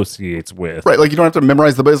numerically associates with. Right, like you don't have to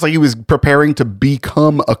memorize but it's like he was preparing to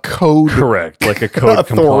become a code. Correct, like a code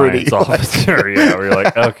compliance officer. Yeah, where you're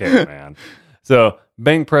like, okay, man. So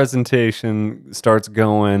bank presentation starts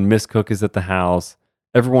going. Miss Cook is at the house.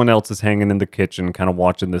 Everyone else is hanging in the kitchen, kind of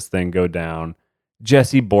watching this thing go down.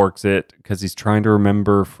 Jesse borks it because he's trying to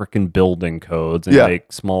remember freaking building codes and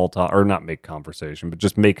make small talk, or not make conversation, but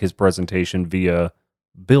just make his presentation via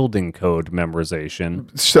building code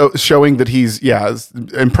memorization. So showing that he's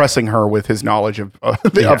impressing her with his knowledge of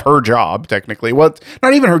her job. Technically, well,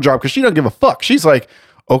 not even her job because she doesn't give a fuck. She's like,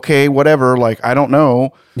 okay, whatever. Like I don't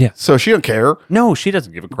know. Yeah. So she don't care. No, she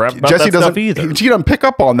doesn't give a crap about that stuff either. She doesn't pick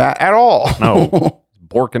up on that at all. No,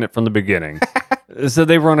 borking it from the beginning. So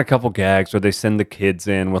they run a couple gags where they send the kids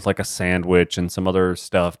in with like a sandwich and some other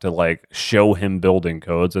stuff to like show him building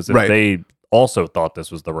codes as if they also thought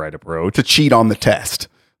this was the right approach. To cheat on the test.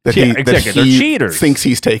 Exactly. They're cheaters. Thinks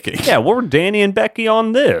he's taking. Yeah, what were Danny and Becky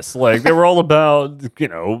on this? Like they were all about,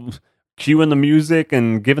 cueing the music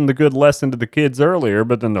and giving the good lesson to the kids earlier,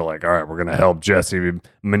 but then they're like, all right, we're going to help Jesse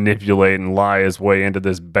manipulate and lie his way into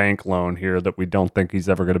this bank loan here that we don't think he's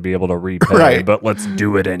ever going to be able to repay, but let's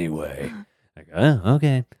do it anyway. Like, oh,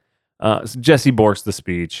 okay. So Jesse borks the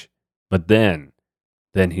speech, but then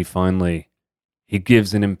he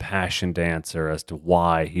gives an impassioned answer as to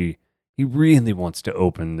why he really wants to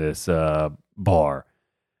open this bar,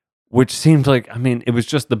 which seemed like, it was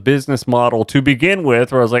just the business model to begin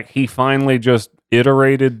with, where I was like, he finally just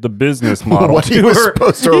iterated the business model. What he was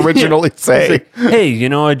supposed to originally say. Like, hey,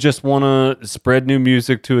 I just want to spread new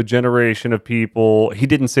music to a generation of people. He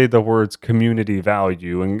didn't say the words community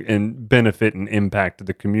value and benefit and impact to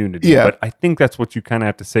the community. Yeah. But I think that's what you kind of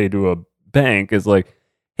have to say to a bank is like,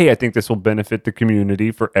 hey, I think this will benefit the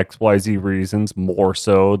community for XYZ reasons more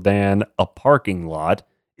so than a parking lot.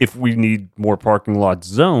 If we need more parking lots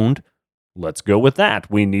zoned, let's go with that.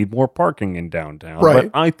 We need more parking in downtown.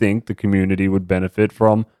 Right. But I think the community would benefit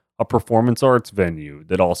from a performance arts venue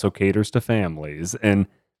that also caters to families. And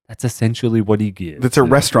That's essentially what he gives. That's a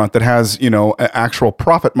restaurant that has, an actual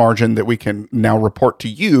profit margin that we can now report to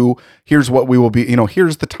you. Here's what we will be,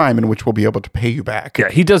 here's the time in which we'll be able to pay you back. Yeah,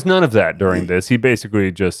 he does none of that during this. He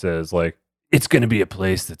basically just says, like, it's going to be a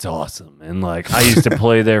place that's awesome. And, like, I used to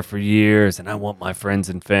play there for years, and I want my friends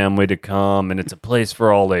and family to come, and it's a place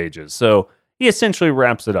for all ages. So he essentially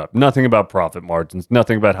wraps it up. Nothing about profit margins,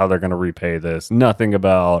 nothing about how they're going to repay this, nothing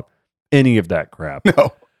about any of that crap.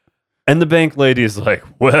 No. And the bank lady is like,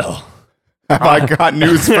 well, have I got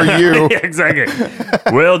news for you? Yeah, exactly.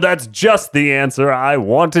 Well, that's just the answer I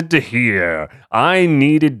wanted to hear. I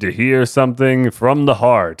needed to hear something from the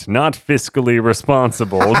heart, not fiscally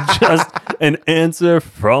responsible, just an answer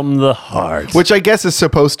from the heart. Which I guess is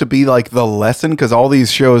supposed to be like the lesson, because all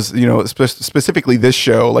these shows, specifically this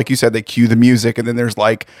show, like you said, they cue the music, and then there's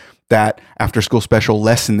like that after school special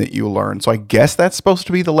lesson that you learn. So I guess that's supposed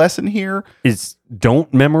to be the lesson here. Is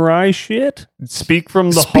don't memorize shit. Speak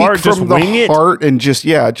from the heart. Speak from the heart, and just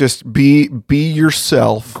be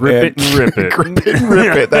yourself. Grip it and rip it. Grip it and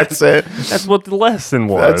rip it. That's it. That's what the lesson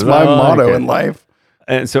was. That's my motto in life.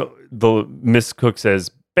 And so the Miss Cook says,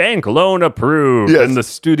 bank loan approved. Yes. And the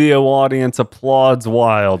studio audience applauds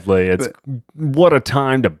wildly. It's what a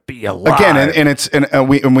time to be alive. Again, and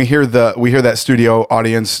we hear that studio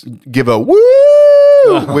audience give a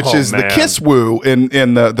woo, which is the kiss woo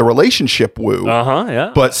in the relationship woo.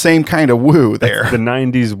 Yeah. But same kind of woo there. That's the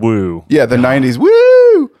 90s woo. Yeah, the 90s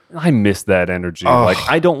woo. I miss that energy. Like,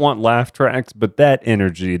 I don't want laugh tracks, but that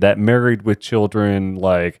energy, that Married with Children,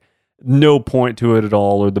 like, no point to it at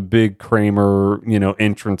all, or the big Kramer,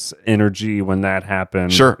 entrance energy when that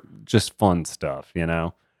happened. Sure. Just fun stuff,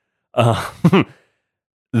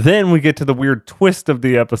 Then we get to the weird twist of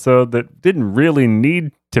the episode that didn't really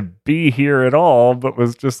need to be here at all, but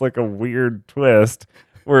was just like a weird twist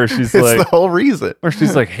where she's it's the whole reason. Where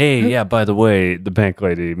she's like, hey, yeah, by the way, the bank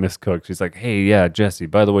lady, Miss Cook, she's like, hey, yeah, Jesse,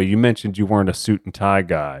 by the way, you mentioned you weren't a suit and tie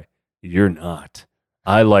guy. You're not.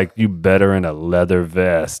 I like you better in a leather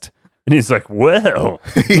vest. And he's like, well,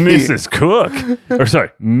 Mrs. Cook. Or sorry,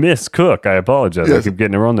 Miss Cook. I apologize. Yes. I keep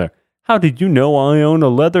getting it wrong there. How did you know I own a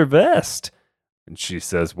leather vest? And she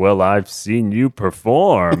says, well, I've seen you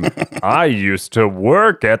perform. I used to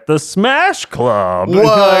work at the Smash Club.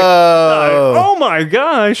 Whoa. Oh my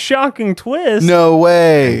gosh, shocking twist. No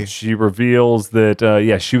way. And she reveals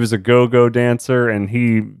that, she was a go-go dancer, and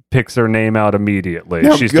he picks her name out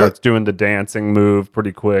immediately. She starts doing the dancing move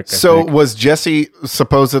pretty quick. So was Jessie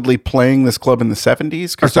supposedly playing this club in the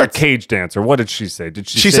 70s? Or sorry, cage dancer. What did she say? Did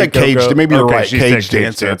she say said cage? Maybe you're right. She cage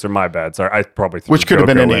said dancer. My bad. Sorry, I probably threw which could have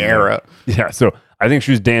been any era. Yeah, so I think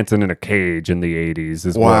she was dancing in a cage in the 80s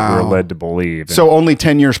is what we're led to believe. So only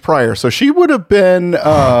 10 years prior. So she would have been...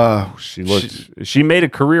 she made a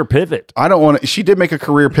career pivot. She did make a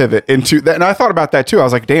career pivot into that. And I thought about that too. I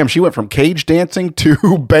was like, damn, she went from cage dancing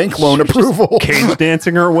to bank loan approval. Cage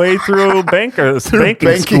dancing her way through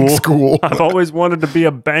banking school. I've always wanted to be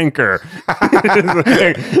a banker.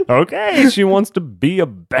 Okay, she wants to be a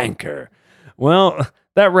banker. Well,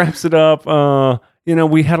 that wraps it up.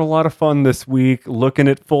 We had a lot of fun this week looking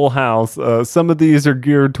at Full House. Some of these are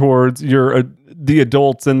geared towards the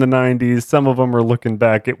adults in the 90s. Some of them are looking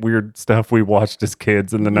back at weird stuff we watched as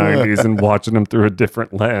kids in the 90s and watching them through a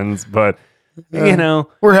different lens. But,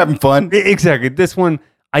 we're having fun. Exactly. This one,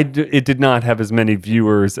 it did not have as many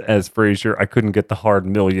viewers as Frasier. I couldn't get the hard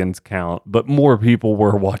millions count, but more people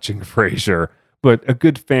were watching Frasier. But a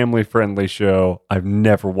good family-friendly show. I've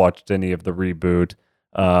never watched any of the reboot.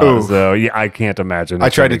 So yeah, I can't imagine. I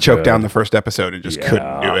tried to choke down the first episode and just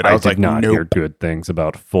couldn't do it. I was like, not nope. hear good things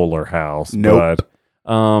about Fuller House. Nope. But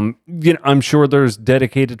I'm sure there's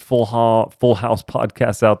dedicated Full House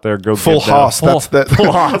podcasts out there. Go Full House. That's the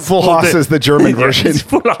Full House. Full House is the German version.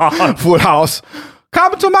 Full House. Full House.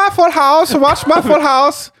 Come to my Full House. Watch my Full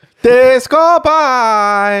House. Days go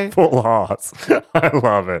by. Full House. I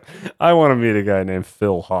love it. I want to meet a guy named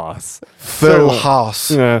Phil Haas. Phil Haas.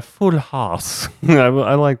 Full Haas. I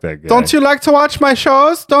like that guy. Don't you like to watch my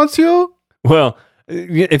shows? Don't you? Well,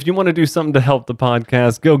 if you want to do something to help the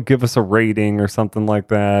podcast, go give us a rating or something like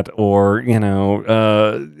that. Or,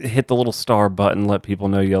 hit the little star button. Let people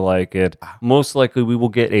know you like it. Most likely we will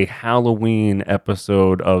get a Halloween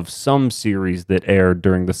episode of some series that aired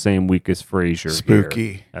during the same week as Frasier.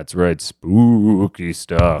 Spooky. Here. That's right. Spooky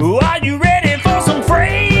stuff. Are you ready for some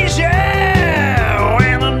Frasier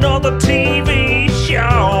and another TV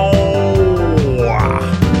show?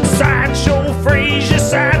 Sideshow Frasier,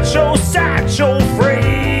 sideshow Frasier.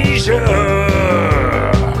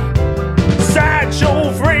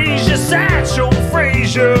 Sideshow Frasier, sideshow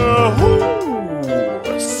Frasier.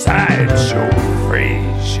 Sideshow Frasier.